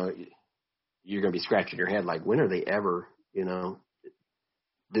 you're going to be scratching your head like, when are they ever, do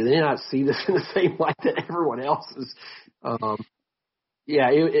they not see this in the same light that everyone else is? I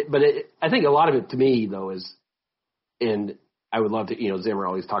think a lot of it to me though is, and I would love to, Zimmer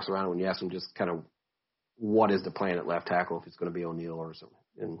always talks around when you ask him just kind of what is the plan at left tackle, if it's going to be O'Neal or something,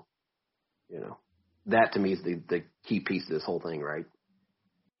 and that to me is the key piece of this whole thing, right?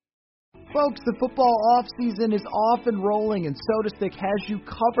 Folks, the football offseason is off and rolling, and SotaStick has you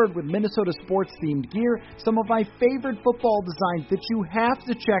covered with Minnesota sports-themed gear. Some of my favorite football designs that you have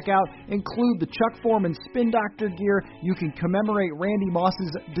to check out include the Chuck Foreman Spin Doctor gear. You can commemorate Randy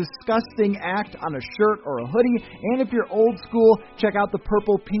Moss's disgusting act on a shirt or a hoodie. And if you're old school, check out the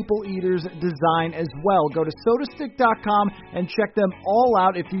Purple People Eaters design as well. Go to sotastick.com and check them all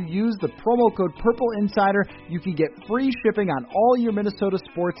out. If you use the promo code PurpleInsider, you can get free shipping on all your Minnesota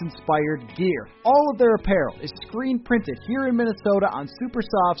sports-inspired gear. All of their apparel is screen printed here in Minnesota on super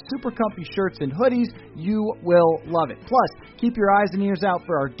soft, super comfy shirts and hoodies. You will love it. Plus, keep your eyes and ears out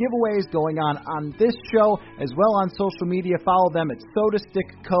for our giveaways going on this show as well on social media. Follow them at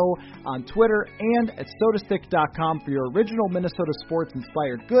SotaStick Co. on Twitter and at sotastick.com for your original Minnesota sports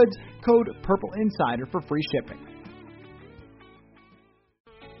inspired goods. Code PurpleInsider for free shipping.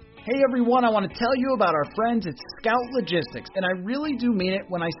 Hey everyone, I want to tell you about our friends at Scout Logistics, and I really do mean it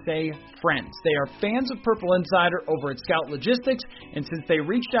when I say friends. They are fans of Purple Insider over at Scout Logistics, and since they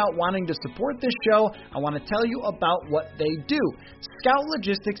reached out wanting to support this show, I want to tell you about what they do. Scout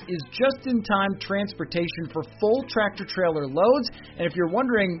Logistics is just-in-time transportation for full tractor-trailer loads, and if you're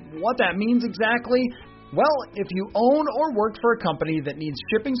wondering what that means exactly, well, if you own or work for a company that needs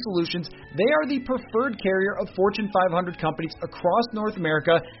shipping solutions, they are the preferred carrier of Fortune 500 companies across North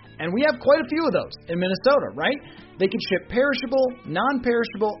America, and we have quite a few of those in Minnesota, right? They can ship perishable,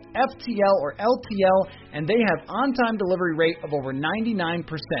 non-perishable, FTL, or LTL, and they have on-time delivery rate of over 99%.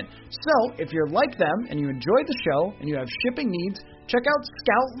 So, if you're like them and you enjoy the show and you have shipping needs, check out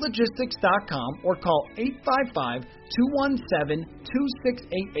scoutlogistics.com or call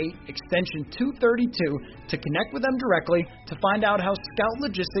 855-217-2688, extension 232, to connect with them directly to find out how Scout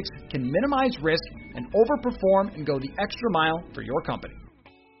Logistics can minimize risk and overperform and go the extra mile for your company.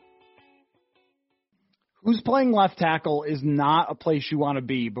 Who's playing left tackle is not a place you want to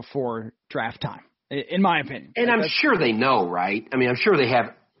be before draft time, in my opinion. And I'm sure they know, right? I mean, I'm sure they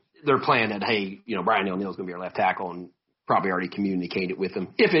have their plan that, hey, Brian O'Neal's going to be our left tackle, and probably already communicated with them,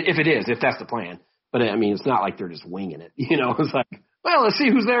 if that's the plan. But, I mean, it's not like they're just winging it. It's like, well, let's see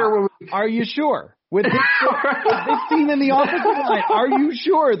who's there. Are you sure? With this team in the offensive line, are you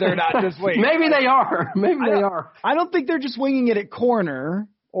sure they're not just winging? Maybe they are. They are. I don't think they're just winging it at corner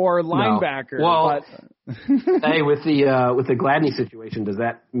or linebacker. No. Well, hey, with the Gladney situation, does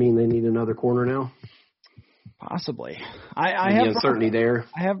that mean they need another corner now? Possibly. I have uncertainty there.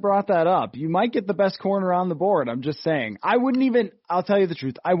 I have brought that up. You might get the best corner on the board. I'm just saying. I'll tell you the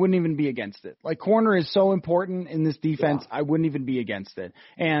truth, I wouldn't even be against it. Like, corner is so important in this defense, yeah. I wouldn't even be against it.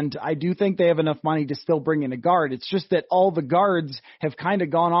 And I do think they have enough money to still bring in a guard. It's just that all the guards have kind of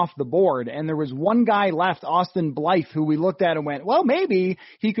gone off the board. And there was one guy left, Austin Blythe, who we looked at and went, well, maybe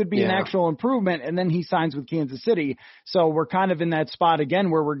he could be an actual improvement. And then he signs with Kansas City. So we're kind of in that spot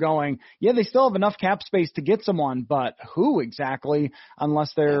again where we're going, yeah, they still have enough cap space to get someone, but who exactly,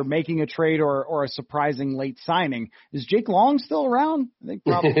 unless they're making a trade or a surprising late signing. Is Jake Long still around? I think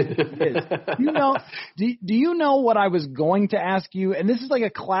probably is. Do you know what I was going to ask you? And this is like a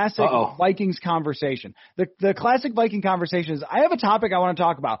classic Vikings conversation. The classic Viking conversation is, I have a topic I want to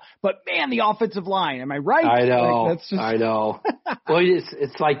talk about, but man, the offensive line. Am I right? I know. I know. Well, it's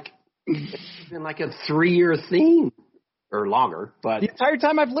been like a 3-year theme or longer, but the entire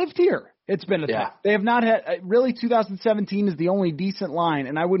time I've lived here, it's been a thing. They have not had really. 2017 is the only decent line,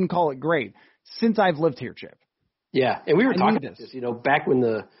 and I wouldn't call it great since I've lived here, Chip. Yeah, and we were talking about this, back when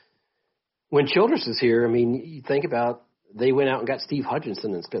Childress is here. I mean, you think about, they went out and got Steve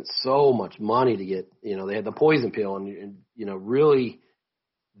Hutchinson and spent so much money to get, they had the poison pill, and really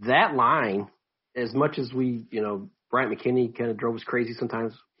that line, as much as we, Bryant McKinney kind of drove us crazy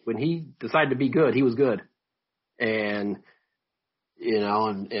sometimes, when he decided to be good, he was good. And,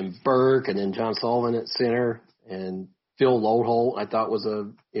 and Burke, and then John Sullivan at center, and Phil Lodeholt, I thought was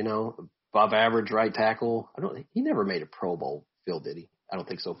above average right tackle. He never made a Pro Bowl, Phil, did he? I don't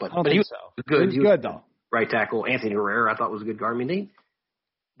think so. But he was good. He was good though. right tackle. Anthony Herrera, I thought was a good guard. I mean,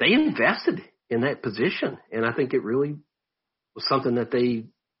 they invested in that position, and I think it really was something that they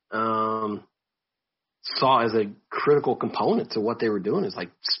saw as a critical component to what they were doing. Is like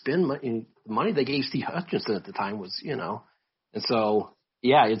spend money they gave Steve Hutchinson at the time was, and so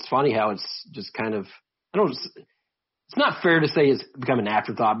yeah, it's funny how it's just kind of it's not fair to say it's become an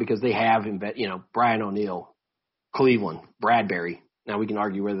afterthought because they have Brian O'Neill, Cleveland, Bradbury. Now we can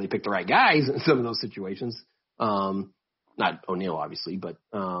argue whether they picked the right guys in some of those situations. Not O'Neill obviously, but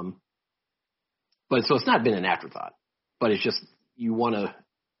so it's not been an afterthought. But it's just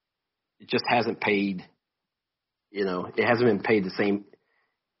it just hasn't paid, it hasn't been paid the same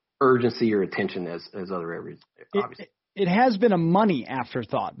urgency or attention as other areas, obviously. It has been a money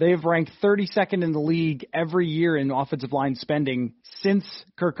afterthought. They have ranked 32nd in the league every year in offensive line spending since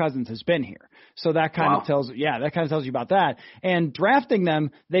Kirk Cousins has been here. So that kind of tells you about that. And drafting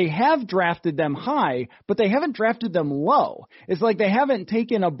them, they have drafted them high, but they haven't drafted them low. It's like they haven't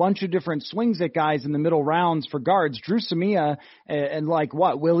taken a bunch of different swings at guys in the middle rounds for guards. Drew Samia and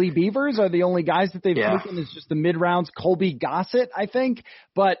Willie Beavers are the only guys that they've taken is just the mid rounds. Colby Gossett, I think.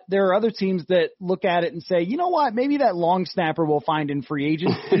 But there are other teams that look at it and say, you know what, maybe that long snapper we'll find in free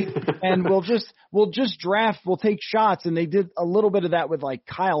agency and we'll just draft, we'll take shots. And they did a little bit of that with like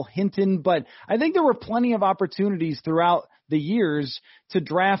Kyle Hinton, but I think there were plenty of opportunities throughout the years to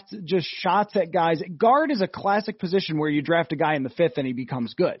draft just shots at guys. Guard is a classic position where you draft a guy in the 5th and he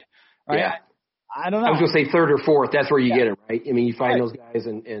becomes good. Right? Yeah. I don't know. I was going to say 3rd or 4th. That's where you get it, right? I mean, you find those guys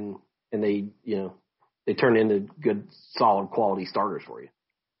and they, they turn into good, solid quality starters for you.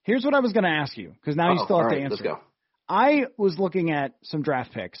 Here's what I was going to ask you, because now you still have to answer. Let's go. I was looking at some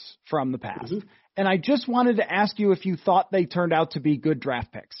draft picks from the past, and I just wanted to ask you if you thought they turned out to be good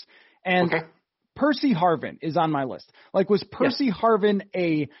draft picks. And Percy Harvin is on my list. Like, was Percy Harvin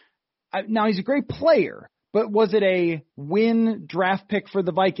now he's a great player, but was it a win draft pick for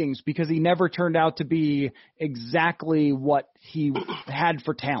the Vikings because he never turned out to be exactly what he had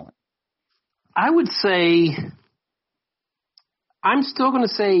for talent? I would say I'm still going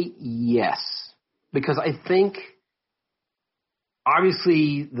to say yes, because I think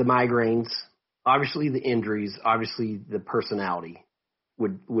obviously the migraines, obviously the injuries, obviously the personality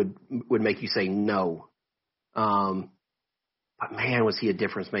would make you say no. But man, was he a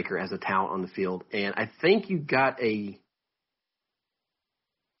difference maker as a talent on the field. And I think you got did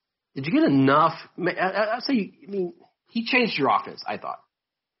you get enough? I'd say, he changed your offense, I thought.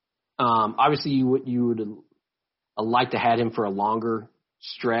 Obviously you would like to have him for a longer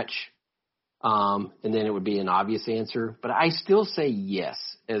stretch. And then it would be an obvious answer, but I still say yes,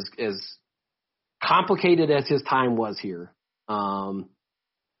 as complicated as his time was here.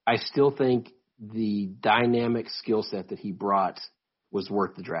 I still think the dynamic skill set that he brought was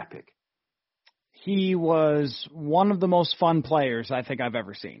worth the draft pick. He was one of the most fun players I think I've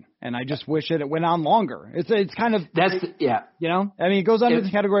ever seen, and I just wish it went on longer. It's kind of it goes under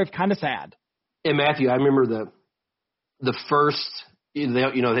the category of kind of sad. And Matthew, I remember the first.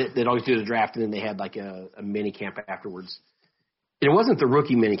 They'd always do the draft, and then they had like a mini camp afterwards. And it wasn't the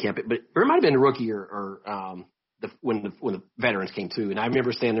rookie mini camp, but it might have been the rookie or when the veterans came too. And I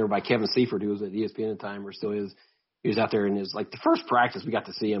remember standing there by Kevin Seifert, who was at ESPN at the time, or still is. He was out there, and it was like the first practice we got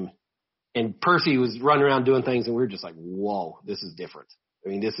to see him. And Percy was running around doing things, and we were just like, "Whoa, this is different." I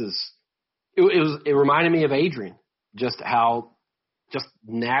mean, it reminded me of Adrian, just how just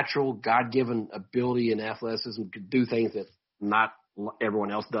natural, God-given ability and athleticism could do things that not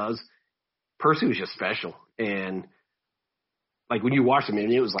everyone else does. Percy was just special, and like when you watch him,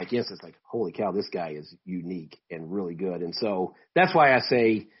 it was like, yes, it's like, holy cow, this guy is unique and really good. And so that's why I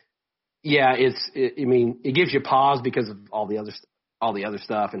say, yeah, it gives you pause because of all the other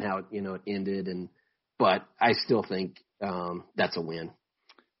stuff and how it ended, but I still think that's a win.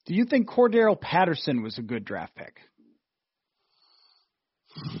 Do you think Cordero Patterson was a good draft pick?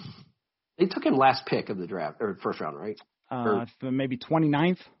 They took him last pick of the draft or first round, right? Maybe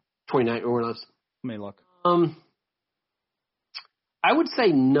 29th? 29th or less. Let me look. I would say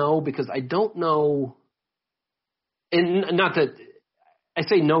no, because I don't know. And not that I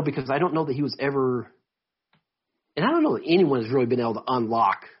say no because I don't know that he was ever, and I don't know that anyone has really been able to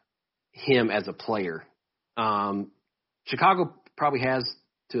unlock him as a player. Chicago probably has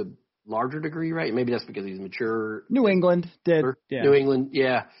to a larger degree, right? Maybe that's because he's mature. New England did. Yeah. New England,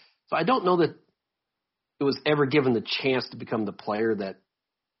 yeah. So I don't know that it was ever given the chance to become the player that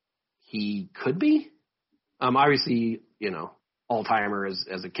he could be. Obviously, all-timer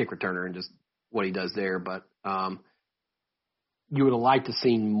as a kick returner and just what he does there, but you would have liked to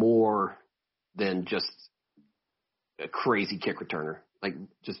seen more than just a crazy kick returner. Like,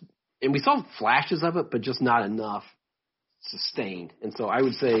 just and we saw flashes of it, but just not enough sustained. And so I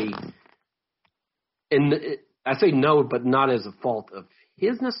would say, I say no, but not as a fault of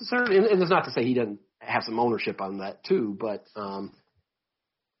his necessarily. And it's not to say he doesn't have some ownership on that too, but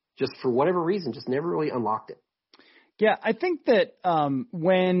just for whatever reason, just never really unlocked it. Yeah, I think that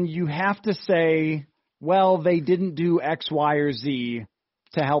when you have to say, well, they didn't do X, Y, or Z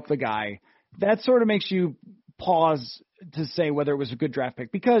to help the guy, that sort of makes you pause to say whether it was a good draft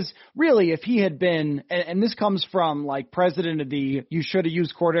pick. Because really, if he had been, and this comes from like president of the you should have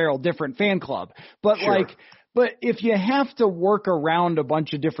used Cordero different fan club, but Sure. But if you have to work around a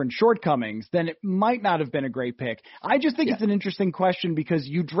bunch of different shortcomings, then it might not have been a great pick. I just think it's an interesting question because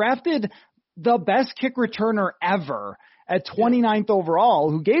you drafted the best kick returner ever at 29th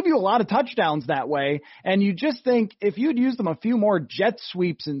overall, who gave you a lot of touchdowns that way. And you just think if you'd used them a few more jet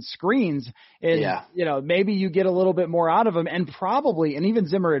sweeps and screens, and maybe you get a little bit more out of him. And probably, and even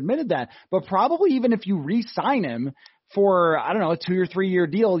Zimmer admitted that, but probably even if you re-sign him for, I don't know, a 2 or 3 year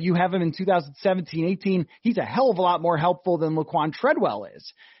deal, you have him in 2017-18. He's a hell of a lot more helpful than Laquan Treadwell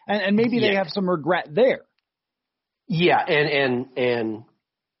is. And maybe they have some regret there. Yeah. And,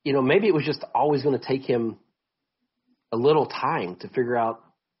 maybe it was just always going to take him a little time to figure out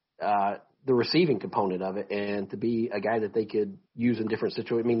the receiving component of it and to be a guy that they could use in different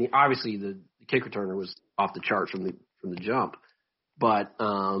situations. I mean, obviously the kick returner was off the charts from the jump, but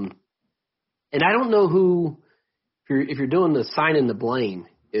and I don't know who, if you're doing the sign in the blame,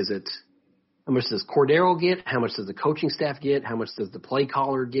 is it how much does Cordero get? How much does the coaching staff get? How much does the play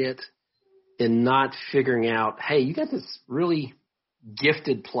caller get? And not figuring out, hey, you got this really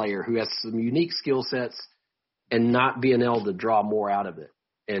gifted player who has some unique skill sets and not being able to draw more out of it.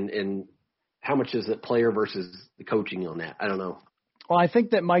 And how much is it player versus the coaching on that? I don't know. Well, I think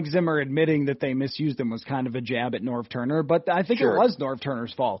that Mike Zimmer admitting that they misused him was kind of a jab at Norv Turner, but I think it was Norv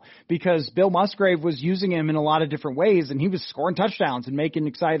Turner's fault because Bill Musgrave was using him in a lot of different ways, and he was scoring touchdowns and making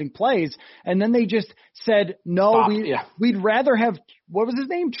exciting plays. And then they just said, no, we'd rather have, what was his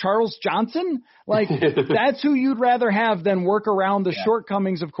name, Charles Johnson? Like, that's who you'd rather have than work around the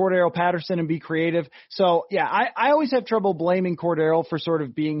shortcomings of Cordero Patterson and be creative. So, I always have trouble blaming Cordero for sort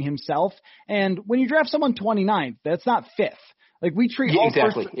of being himself. And when you draft someone 29th, that's not 5th. Like we treat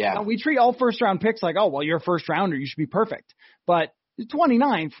we treat all first round picks like, oh, well, you're a first rounder, you should be perfect. But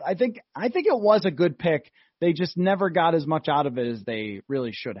 29th, I think it was a good pick. They just never got as much out of it as they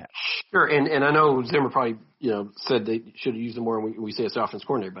really should have. Sure, and I know Zimmer probably said they should have used him more. And we say it's offense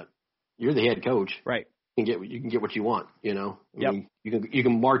coordinator, but you're the head coach, right? You can get what you want. I mean, you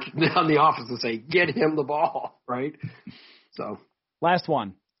can march down the office and say, get him the ball, right? So last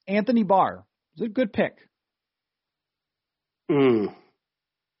one, Anthony Barr. It's a good pick.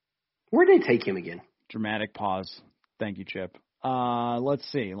 Where did they take him again? Dramatic pause. Thank you, Chip. Let's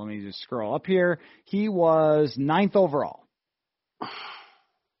see. Let me just scroll up here. He was 9th overall. God,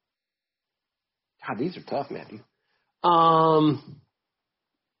 these are tough, Matthew. I'm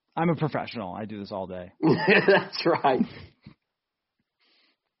a professional. I do this all day. That's right.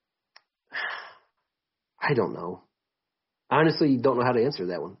 I don't know. Honestly, don't know how to answer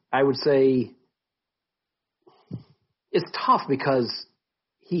that one. I would say it's tough because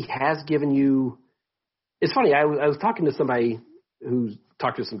he has given you – it's funny. I was talking to somebody who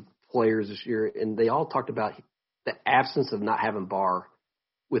talked to some players this year, and they all talked about the absence of not having Barr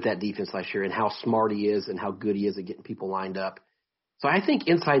with that defense last year and how smart he is and how good he is at getting people lined up. So I think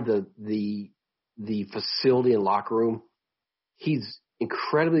inside the facility and locker room, he's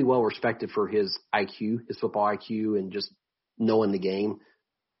incredibly well respected for his IQ, his football IQ, and just knowing the game.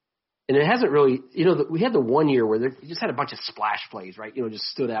 And it hasn't really, we had the 1 year where he just had a bunch of splash plays, right? Just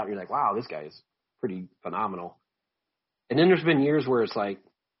stood out, and you're like, wow, this guy is pretty phenomenal. And then there's been years where it's like,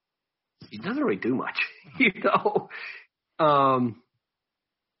 he doesn't really do much, I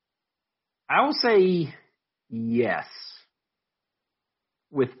will say yes,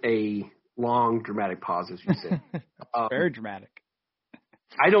 with a long, dramatic pause, as you said. Very dramatic.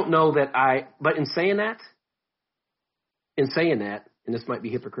 I don't know that but in saying that, and this might be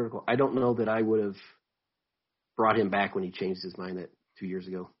hypocritical, I don't know that I would have brought him back when he changed his mind 2 years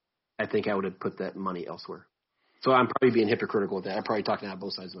ago. I think I would have put that money elsewhere. So I'm probably being hypocritical with that. I'm probably talking out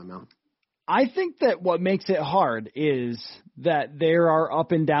both sides of my mouth. I think that what makes it hard is that there are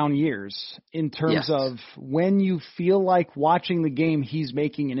up and down years in terms of when you feel like watching the game, he's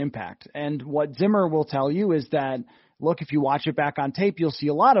making an impact. And what Zimmer will tell you is that, look, if you watch it back on tape, you'll see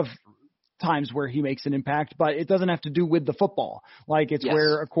a lot of times where he makes an impact, but it doesn't have to do with the football. Like it's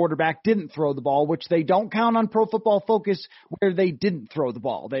where a quarterback didn't throw the ball, which they don't count on Pro Football Focus where they didn't throw the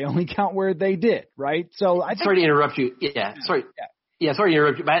ball. They only count where they did, right? So I think, sorry to interrupt you. Yeah, sorry. Yeah, sorry to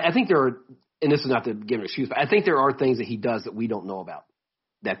interrupt you, but I think there are, and this is not to give an excuse, but I think there are things that he does that we don't know about,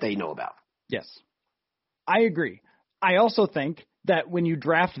 that they know about. Yes, I agree. I also think that when you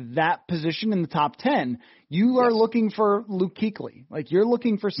draft that position in the top 10, you are looking for Luke Kuechly. Like, you're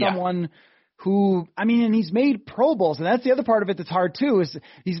looking for someone who, I mean, and he's made Pro Bowls, and that's the other part of it that's hard too, is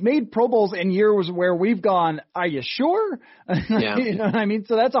he's made Pro Bowls in years where we've gone, are you sure? Yeah. You know what I mean?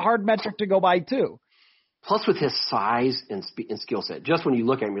 So that's a hard metric to go by too. Plus with his size and skill set, just when you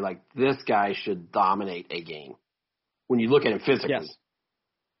look at him, you're like, this guy should dominate a game when you look at him physically. Yes.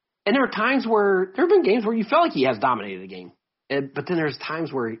 And there have been games where you felt like he has dominated a game, but then there's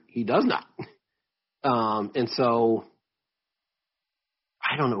times where he does not. And so,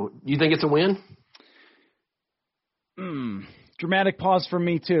 I don't know. You think it's a win? Dramatic pause for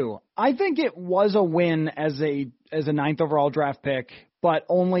me too. I think it was a win as a 9th overall draft pick, but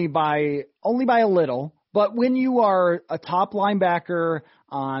only by a little. But when you are a top linebacker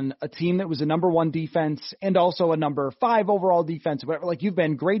on a team that was a number 1 defense and also a number 5 overall defense, whatever, like, you've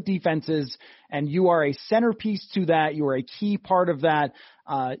been great defenses and you are a centerpiece to that, you are a key part of that.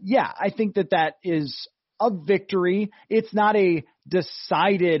 I think that is a victory. It's not a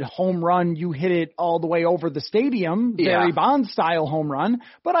decided home run. You hit it all the way over the stadium, Barry Bonds style home run.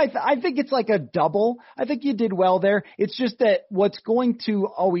 But I think it's like a double. I think you did well there. It's just that what's going to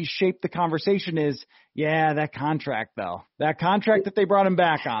always shape the conversation is, that contract though. That contract that they brought him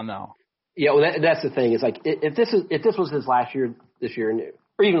back on though. Yeah, well, that's the thing. It's like if this was his last year, this year,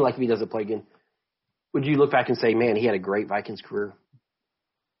 or even like if he doesn't play again, would you look back and say, man, he had a great Vikings career?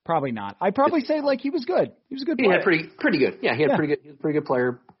 Probably not. I'd probably say like he was good. He was a good player. He had pretty good. Yeah, he had pretty good. He was a pretty good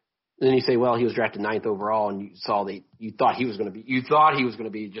player. And then you say, well, he was drafted 9th overall, and you thought he was going to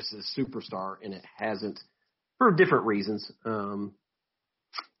be just a superstar, and it hasn't for different reasons.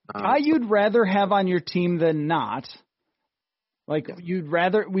 You'd rather have on your team than not. Like you'd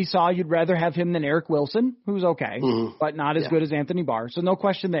rather have him than Eric Wilson, who's okay, but not as good as Anthony Barr. So no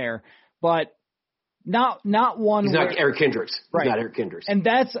question there. But not one. He's not Eric Kendricks. Right. He's not Eric Kendricks. And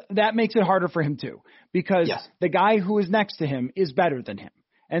that makes it harder for him too, because the guy who is next to him is better than him.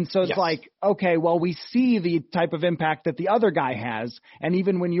 And so it's like, okay, well, we see the type of impact that the other guy has, and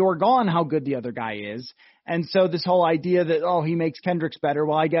even when you're gone, how good the other guy is. And so this whole idea that, he makes Kendricks better,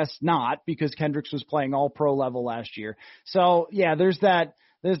 well, I guess not, because Kendricks was playing all pro level last year. So there's a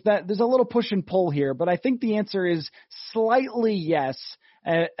little push and pull here, but I think the answer is slightly yes.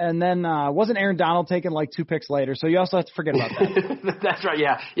 And then wasn't Aaron Donald taken like 2 picks later? So you also have to forget about that. That's right.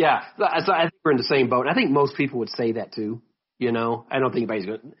 Yeah. So I think we're in the same boat. I think most people would say that too. You know, I don't think nobody's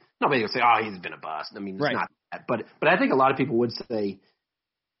going to say, he's been a bust. I mean, it's not that. But I think a lot of people would say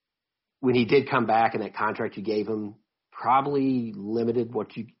when he did come back and that contract you gave him probably limited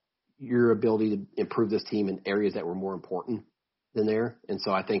your ability to improve this team in areas that were more important than there. And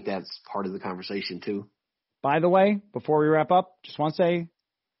so I think that's part of the conversation too. By the way, before we wrap up, just want to say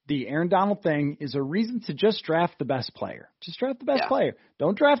the Aaron Donald thing is a reason to just draft the best player. Just draft the best player.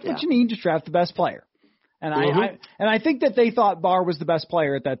 Don't draft what you need, just draft the best player. And I think that they thought Barr was the best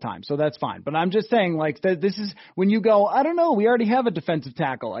player at that time, so that's fine. But I'm just saying, like, this is when you go, I don't know, we already have a defensive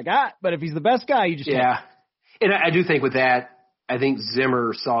tackle. Like, but if he's the best guy, you just And I do think with that, I think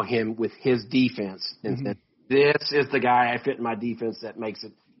Zimmer saw him with his defense and said, this is the guy I fit in my defense that makes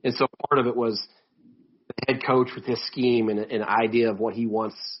it. And so part of it was the head coach with his scheme and an idea of what he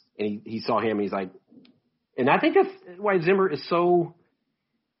wants, and he saw him, and he's like, and I think that's why Zimmer is so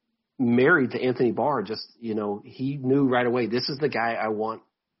married to Anthony Barr. Just, he knew right away, this is the guy I want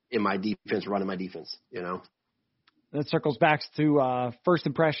in my defense, running my defense, That circles back to first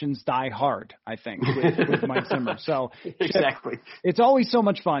impressions die hard, I think, with Mike Zimmer. So exactly. It's always so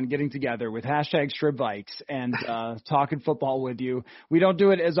much fun getting together with #StribVikes and talking football with you. We don't do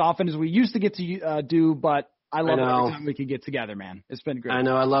it as often as we used to get to do, but I love it every time we can get together, man. It's been great. I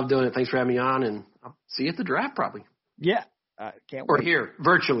know. I love doing it. Thanks for having me on, and I'll see you at the draft probably. Yeah. Can't or wait. here,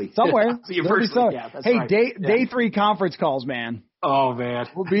 virtually. Somewhere. See you virtually. Yeah, that's right. Day 3 conference calls, man. Oh, man.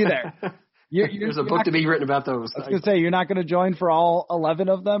 We'll be there. There's a book to be written about those. I was going to say, you're not going to join for all 11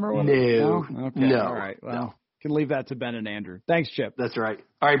 of them or whatever? No. Okay. No. All right. Well, can leave that to Ben and Andrew. Thanks, Chip. That's right.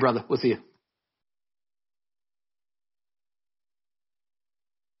 All right, brother. We'll see you.